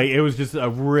 Yeah. Like, it was just a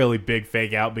really big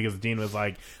fake out because Dean was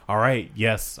like, all right,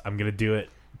 yes, I'm going to do it.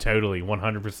 Totally,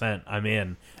 100%. I'm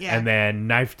in. Yeah. And then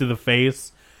knife to the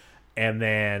face. And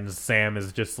then Sam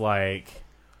is just like,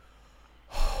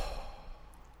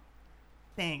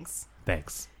 Thanks.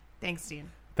 Thanks,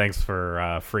 Dean. Thanks for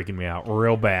freaking me out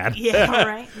real bad. Yeah, all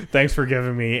right. Thanks for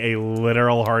giving me a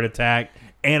literal heart attack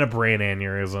and a brain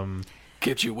aneurysm.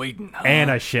 Kept you waiting. Huh?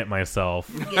 And I shit myself.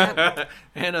 Yep.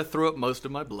 And I threw up most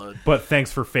of my blood. But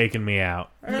thanks for faking me out.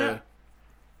 Yeah.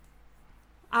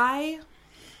 I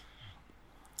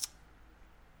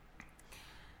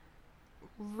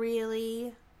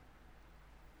really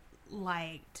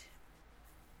liked,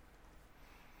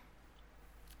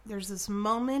 there's this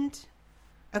moment.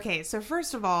 Okay, so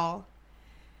first of all,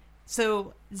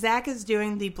 so Zach is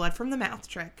doing the blood from the mouth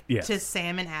trick Yes. to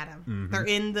Sam and Adam. They're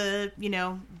in the,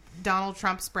 Donald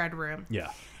Trump spread room.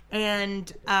 Yeah.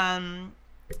 And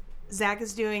Zach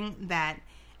is doing that.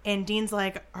 And Dean's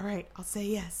like, all right, I'll say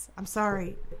yes. I'm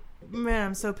sorry. Man,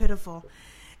 I'm so pitiful.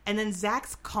 And then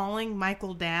Zach's calling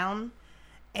Michael down.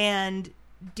 And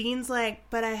Dean's like,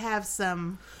 but I have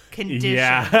some conditions.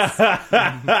 Yeah.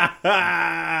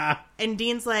 And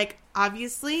Dean's like,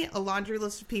 obviously, a laundry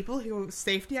list of people whose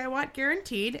safety I want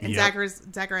guaranteed. And Yep.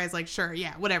 Zachariah's like, sure,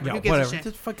 yeah, whatever. Yeah, Who gives a shit?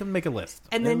 Just fucking make a list.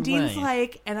 And then No Dean's way.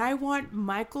 like, and I want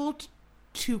Michael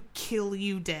to kill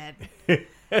you dead.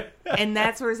 And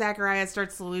that's where Zachariah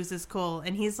starts to lose his cool.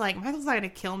 And he's like, Michael's not going to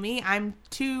kill me. I'm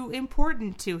too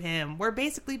important to him. We're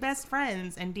basically best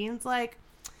friends. And Dean's like,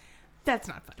 that's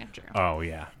not fucking true. Oh,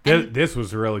 yeah. And- This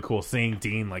was really cool, seeing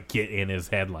Dean, like, get in his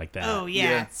head like that. Oh, yeah.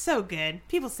 Yeah. So good.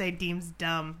 People say Dean's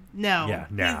dumb. No. Yeah,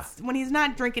 nah. When he's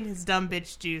not drinking his dumb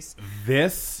bitch juice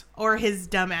This or his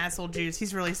dumb asshole juice,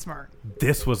 he's really smart.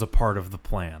 was a part of the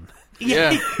plan.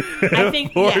 Yeah. I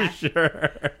think, For yeah.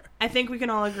 sure. I think we can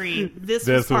all agree this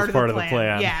This was part of the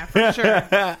plan. Yeah, for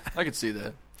sure. I could see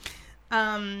that.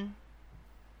 And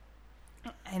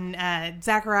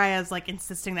Zachariah is like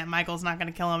insisting that Michael's not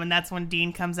going to kill him, and that's when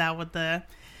Dean comes out with the,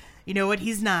 you know what,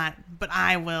 he's not, but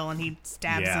I will, and he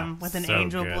stabs Yeah, him with an so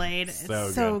angel good. blade. So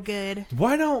It's so good.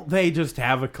 Why don't they just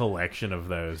have a collection of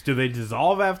those? Do they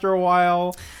dissolve after a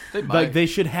while? They might. Like, they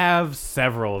should have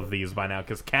several of these by now,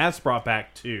 because Cass brought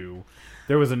back 2.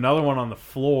 There was another one on the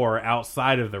floor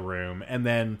outside of the room, and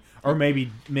then, or maybe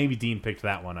Dean picked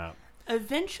that one up.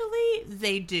 Eventually,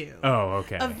 they do. Oh,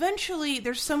 okay. Eventually,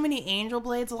 there's so many angel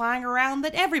blades lying around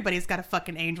that everybody's got a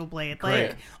fucking angel blade. Great.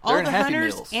 Like, all They're in the Happy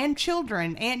hunters Meals. and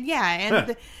children. And, yeah,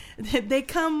 and they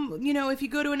come, you know, if you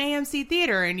go to an AMC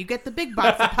theater and you get the big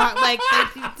box of pot, like,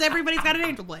 everybody's got an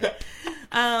angel blade.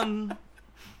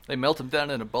 They melt them down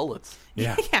into bullets.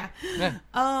 Yeah. Yeah. Yeah.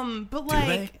 But, Do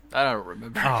they? like... I don't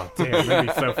remember. Oh, damn, that'd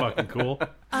be so fucking cool.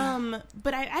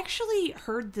 But I actually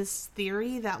heard this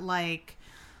theory that, like,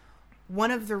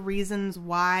 one of the reasons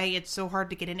why it's so hard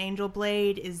to get an angel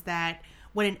blade is that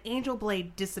when an angel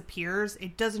blade disappears,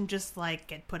 it doesn't just, like,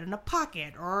 get put in a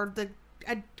pocket or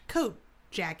a coat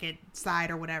jacket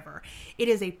side or whatever. It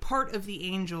is a part of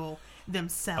the angel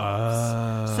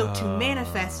themselves. So to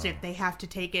manifest it, they have to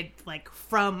take it, like,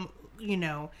 from, you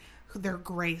know, their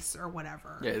grace or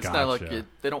whatever. Yeah, it's not like Gotcha.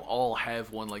 they don't all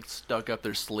have one like stuck up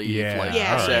their sleeve Yeah, like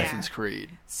Yeah, Assassin's yeah. Creed.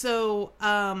 So,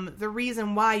 the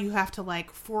reason why you have to,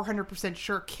 like, 400%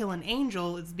 sure kill an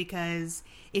angel is because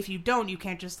if you don't, you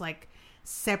can't just, like,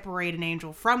 separate an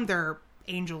angel from their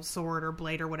angel sword or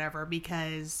blade or whatever,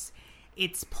 because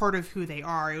it's part of who they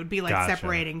are. It would be like Gotcha.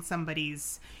 separating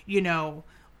somebody's, you know,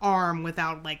 arm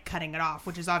without, like, cutting it off,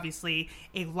 which is obviously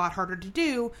a lot harder to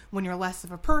do when you're less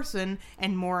of a person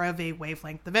and more of a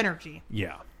wavelength of energy.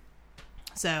 Yeah.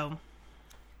 So,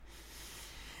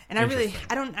 and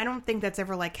I don't think that's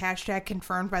ever, like, hashtag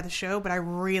confirmed by the show, but I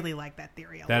really like that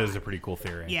theory a lot. That is a pretty cool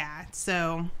theory. Yeah,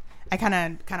 so I kind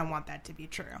of want that to be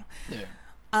true. Yeah.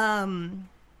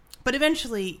 But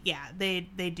eventually, yeah, they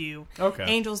do. Okay.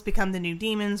 Angels become the new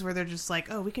demons, where they're just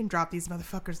like, oh, we can drop these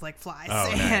motherfuckers like flies, Oh,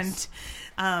 nice.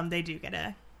 and they do get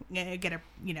a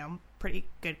you know, pretty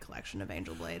good collection of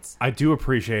angel blades. I do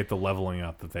appreciate the leveling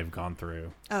up that they've gone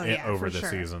through over for the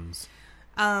sure. seasons.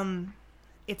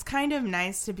 It's kind of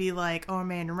nice to be like, oh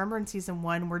man, remember in season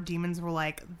 1 where demons were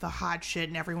like the hot shit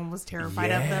and everyone was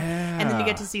terrified of them, and then you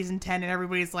get to season 10 and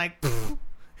everybody's like,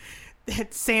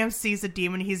 pfft. Sam sees a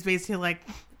demon, he's basically like,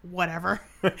 whatever.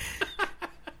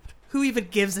 Who even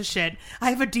gives a shit?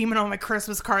 I have a demon on my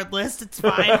Christmas card list. It's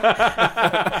fine.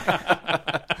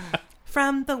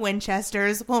 From the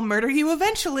Winchesters, we'll murder you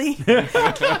eventually.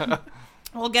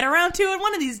 We'll get around to it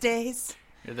one of these days.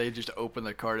 Yeah, they just open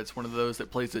the card. It's one of those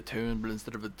that plays a tune, but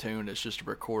instead of a tune, it's just a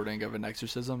recording of an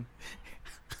exorcism.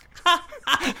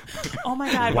 Oh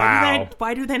my god! Wow.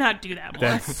 Why do they not do that more?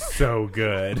 That's so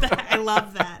good. I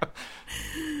love that.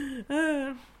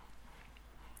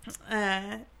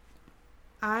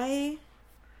 I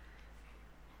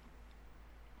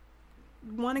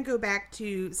want to go back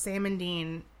to Sam and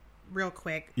Dean real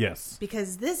quick Yes.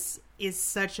 because this is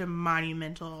such a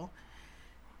monumental.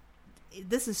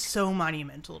 This is so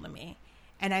monumental to me,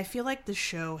 and I feel like the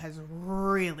show has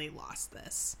really lost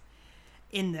this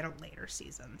in their later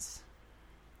seasons.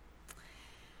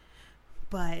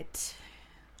 But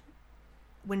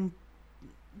when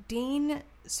Dean,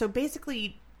 so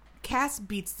basically, Cass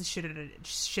beats the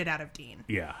shit out of Dean.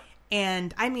 Yeah.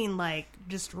 And I mean, like,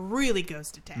 just really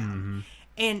goes to town.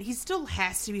 And he still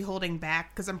has to be holding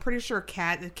back because I'm pretty sure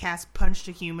if Cass punched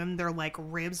a human, their like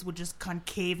ribs would just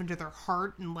concave into their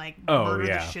heart and like murder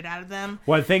the shit out of them.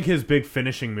 Well, I think his big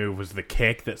finishing move was the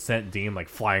kick that sent Dean like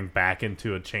flying back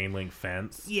into a chain link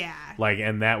fence. Yeah. Like,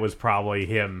 and that was probably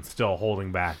him still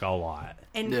holding back a lot.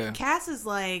 And Cass is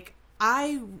like,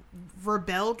 I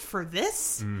rebelled for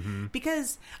this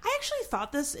because I actually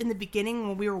thought this in the beginning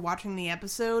when we were watching the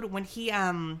episode when he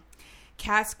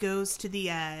Cass goes to the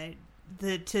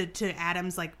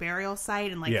Adam's like burial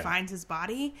site and like finds his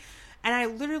body, and I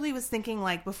literally was thinking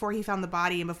like before he found the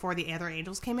body and before the other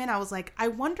angels came in, I was like, I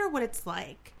wonder what it's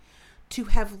like to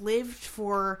have lived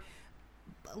for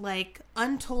like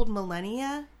untold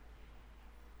millennia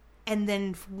and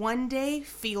then one day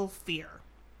feel fear.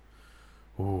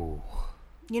 Ooh.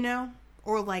 You know?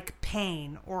 Or like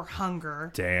pain or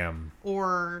hunger. Damn.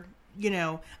 Or, you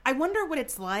know, I wonder what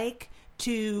it's like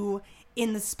to,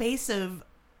 in the space of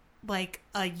like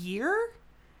a year,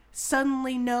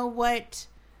 suddenly know what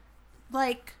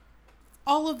like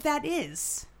all of that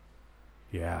is.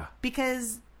 Yeah.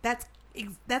 Because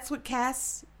that's what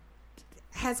Cass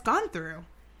has gone through.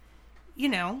 You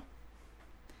know?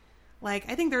 Like,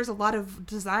 I think there's a lot of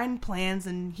design plans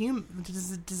and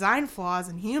design flaws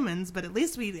in humans, but at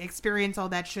least we experience all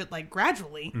that shit, like,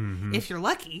 gradually, if you're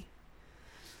lucky.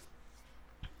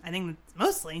 I think it's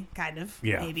mostly, kind of,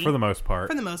 maybe. For the most part.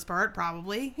 For the most part,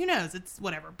 probably. Who knows? It's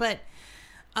whatever. But,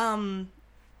 I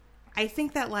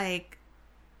think that, like,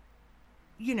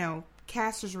 you know,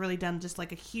 Cass has really done just,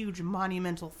 like, a huge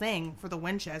monumental thing for the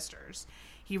Winchesters.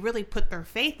 He really put their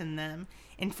faith in them,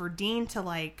 and for Dean to,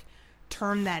 like,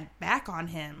 turn that back on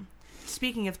him.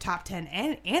 Speaking of top 10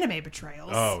 anime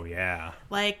betrayals. Oh, yeah.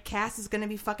 Like, Cass is going to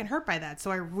be fucking hurt by that.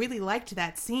 So I really liked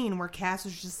that scene where Cass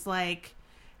was just like,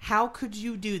 how could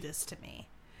you do this to me?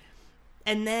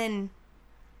 And then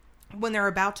when they're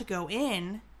about to go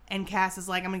in and Cass is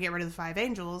like, I'm going to get rid of the 5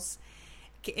 angels.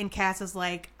 And Cass is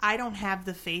like, I don't have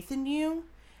the faith in you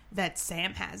that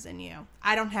Sam has in you.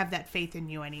 I don't have that faith in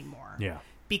you anymore. Yeah.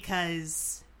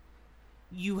 Because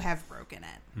you have broken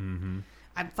it. Mm-hmm.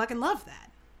 I fucking love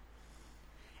that.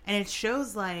 And it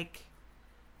shows, like,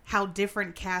 how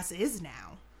different Cass is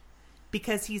now.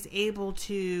 Because he's able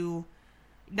to...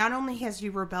 Not only has he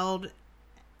rebelled,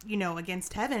 you know,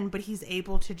 against heaven, but he's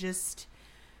able to just,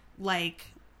 like,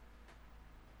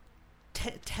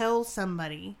 tell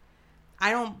somebody,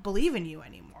 I don't believe in you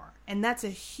anymore. And that's a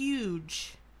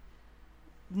huge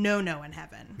no-no in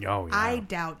heaven. Oh, yeah. I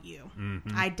doubt you.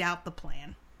 Mm-hmm. I doubt the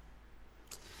plan.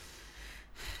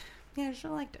 Yeah, I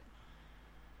sure liked it.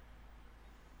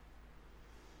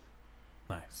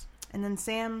 Nice. And then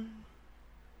Sam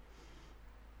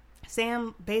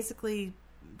basically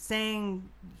saying,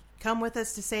 come with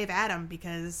us to save Adam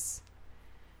because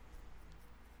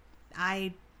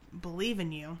I believe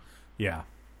in you. Yeah.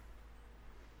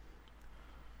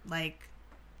 Like,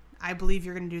 I believe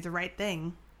you're going to do the right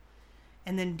thing.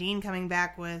 And then Dean coming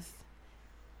back with,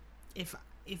 if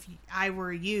I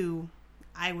were you,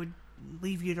 I would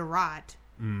leave you to rot.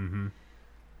 Mm-hmm.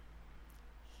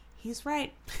 He's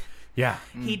right. Yeah.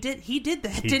 He did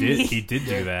that, didn't he? He did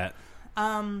do that.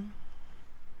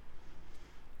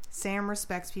 Sam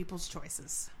respects people's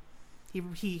choices.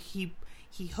 He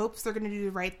hopes they're going to do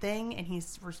the right thing, and he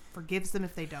forgives them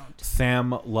if they don't.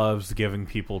 Sam loves giving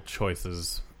people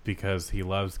choices because he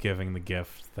loves giving the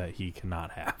gift that he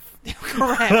cannot have.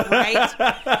 Correct,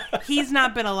 right? He's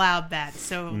not been allowed that,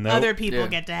 so Nope. other people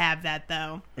get to have that,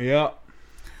 though. Yep.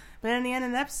 But in the end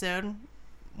of the episode,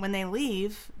 when they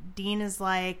leave, Dean is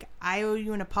like, I owe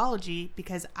you an apology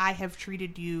because I have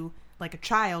treated you like a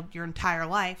child your entire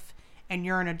life, and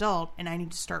you're an adult, and I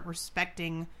need to start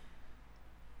respecting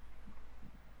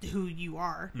who you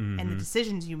are and the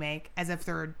decisions you make as if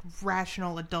they're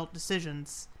rational adult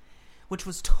decisions, which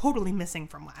was totally missing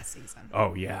from last season.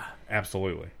 Oh, yeah.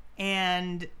 Absolutely.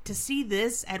 And to see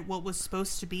this at what was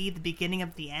supposed to be the beginning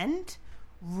of the end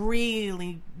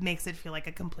really makes it feel like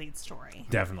a complete story.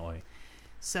 Definitely.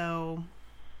 So...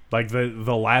 Like,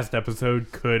 the last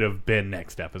episode could have been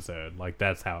next episode. Like,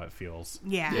 that's how it feels.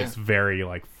 Yeah. It's very,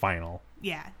 like, final.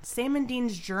 Yeah. Sam and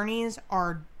Dean's journeys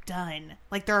are done.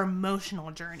 Like, they're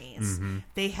emotional journeys.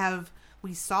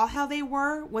 We saw how they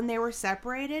were when they were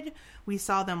separated. We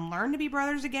saw them learn to be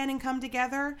brothers again and come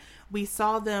together. We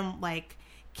saw them, like,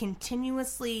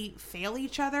 continuously fail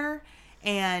each other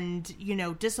and, you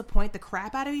know, disappoint the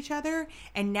crap out of each other.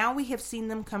 And now we have seen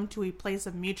them come to a place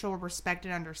of mutual respect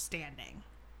and understanding.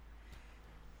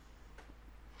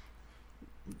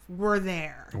 We're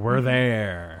there. We're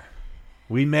there.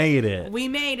 We made it. We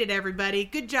made it, everybody.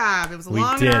 Good job. It was a We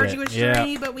long did and it. arduous Yeah.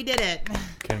 journey, but we did it.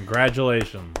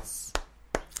 Congratulations.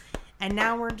 And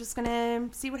now we're just going to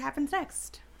see what happens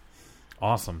next.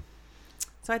 Awesome.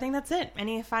 So I think that's it.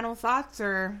 Any final thoughts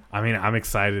or? I mean, I'm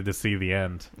excited to see the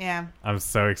end. Yeah. I'm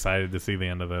so excited to see the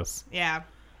end of this. Yeah.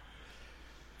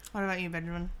 What about you,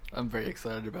 Benjamin? I'm very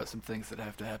excited about some things that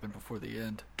have to happen before the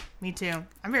end. Me too.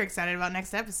 I'm very excited about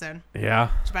next episode. Yeah.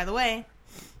 Which, by the way,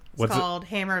 it's called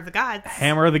Hammer of the Gods.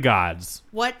 Hammer of the Gods.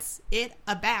 What's it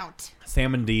about?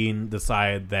 Sam and Dean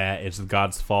decide that it's the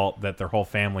gods' fault that their whole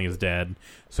family is dead,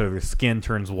 so their skin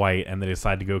turns white, and they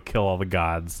decide to go kill all the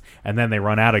gods. And then they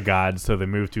run out of gods, so they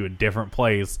move to a different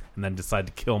place, and then decide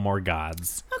to kill more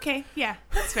gods. Okay, yeah,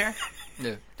 that's fair.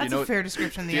 Yeah. That's a fair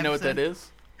description of the episode. Do you know what that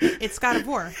is? It's God of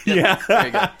War. Yeah. There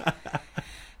you go.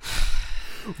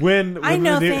 When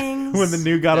the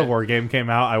new God of Yeah. War game came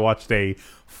out, I watched a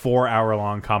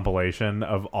 4-hour-long compilation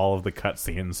of all of the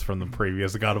cutscenes from the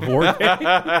previous God of War game.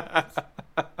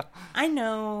 I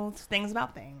know things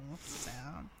about things, so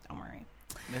don't worry.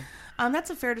 Yeah.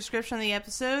 That's a fair description of the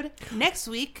episode. Next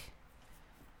week.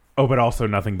 Oh, but also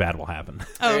nothing bad will happen.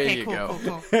 Oh, There okay, you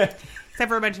cool. go. Except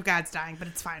for a bunch of gods dying, but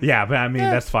it's fine. Yeah, but I mean,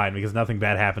 that's fine because nothing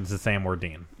bad happens to Sam or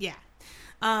Dean. Yeah.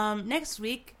 Next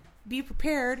week, be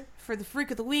prepared for the Freak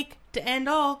of the Week to end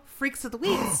all Freaks of the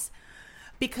Weeks.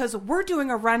 Because we're doing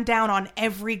a rundown on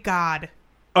every god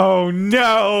Oh,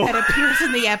 no! that appears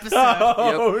in the episode.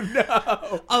 Oh,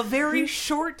 no! A very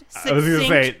short, I was going to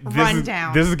say, succinct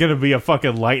rundown. this is going to be a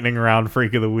fucking lightning round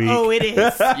Freak of the Week. Oh, it is.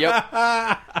 Yep.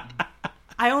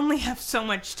 I only have so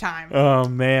much time. Oh,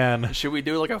 man. Should we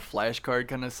do like a flashcard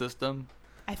kind of system?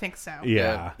 I think so.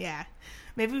 Yeah. Yeah.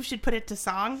 Maybe we should put it to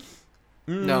song.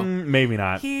 No. Maybe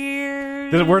not.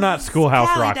 Here's We're not Schoolhouse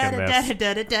Cali rocking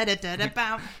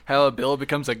this. How a bill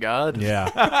becomes a god? Yeah.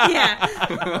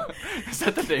 Yeah. Is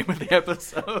that the name of the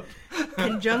episode?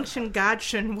 Conjunction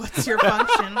Godtion, what's your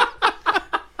function?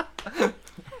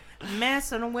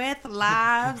 Messing with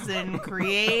lives and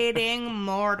creating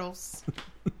mortals.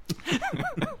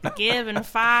 Giving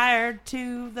fire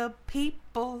to the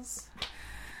peoples.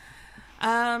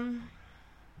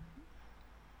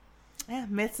 Yeah,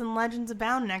 myths and legends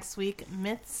abound next week.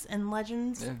 Myths and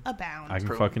legends abound. I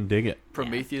can fucking dig it.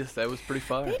 Prometheus, that was pretty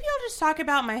fire. Maybe I'll just talk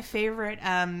about my favorite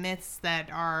myths that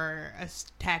are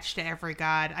attached to every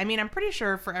god. I mean, I'm pretty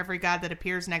sure for every god that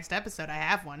appears next episode, I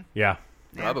have one. Yeah.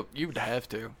 Probably, you'd have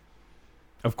to.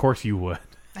 Of course you would.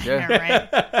 Yeah. I know,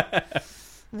 right?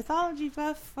 Mythology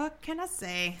buff, what can I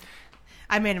say?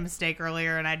 I made a mistake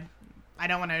earlier, and I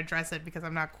don't want to address it because I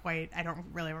don't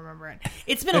really remember it.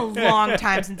 It's been a long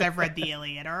time since I've read the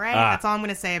Iliad, all right? That's all I'm going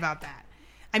to say about that.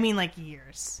 I mean, like,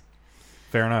 years.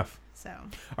 Fair enough. So,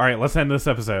 All right, let's end this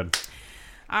episode.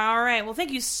 all right. Well,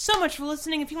 thank you so much for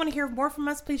listening. If you want to hear more from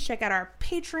us, please check out our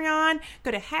Patreon.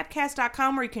 Go to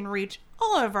hapcast.com where you can reach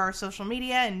all of our social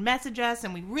media and message us,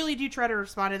 and we really do try to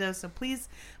respond to those. So please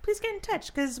get in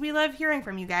touch because we love hearing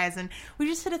from you guys. And we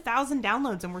just hit 1,000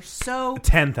 downloads, and we're so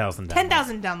 10,000 downloads.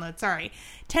 10,000 downloads. Sorry,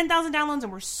 10,000 downloads,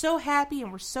 and we're so happy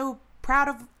and we're so proud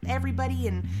of everybody.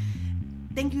 And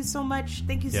thank you so much.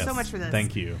 Thank you so much for this.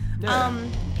 Thank you.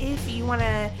 If you want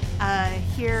to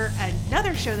hear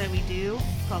another show that we do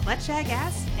called Let's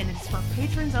Jackass, and it's for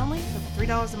patrons only, so for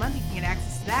 $3 a month you can get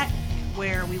access to that,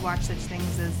 where we watch such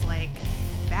things as like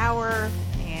Bower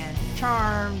and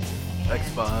Charmed and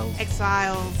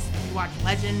X-Files. We watch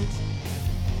Legend,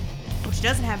 which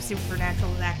doesn't have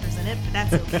supernatural actors in it, but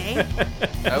that's okay.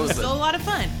 That was Still a lot of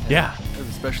fun. Yeah. That was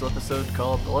a special episode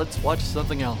called Let's Watch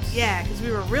Something Else. Yeah, because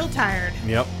we were real tired.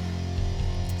 Yep.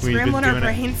 Scrambling our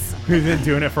brains. We've been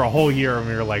doing it for a whole year, and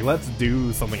we were like, let's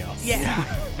do something else. Yeah.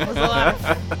 It was a lot of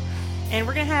fun. And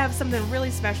we're going to have something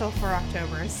really special for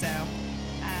October, so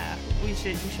we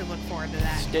should look forward to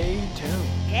that. Stay tuned.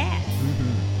 Yeah.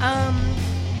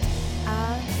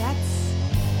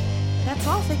 That's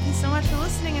all. Thank you so much for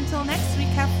listening. Until next week,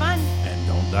 have fun. And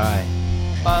don't die.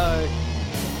 Bye.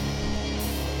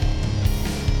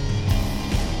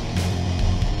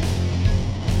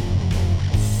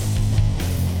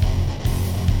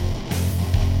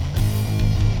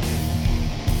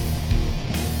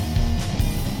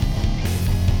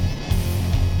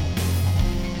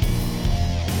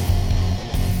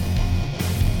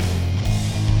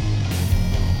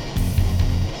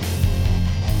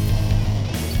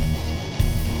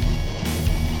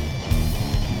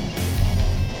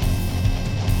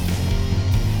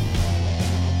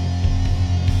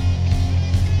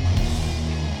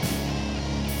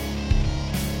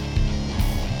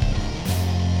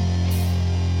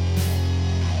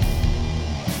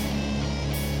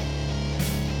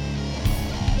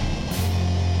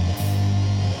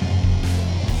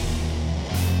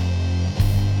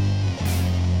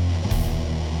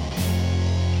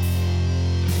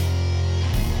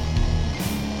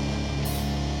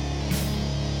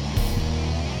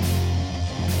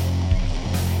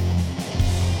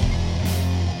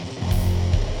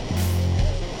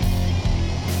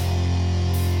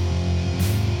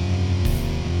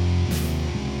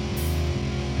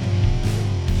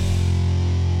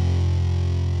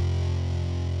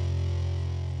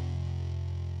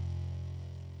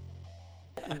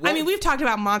 mean, we've talked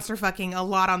about monster fucking a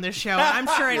lot on this show. I'm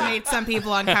sure it made some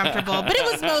people uncomfortable, but it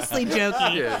was mostly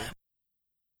jokey. Yeah.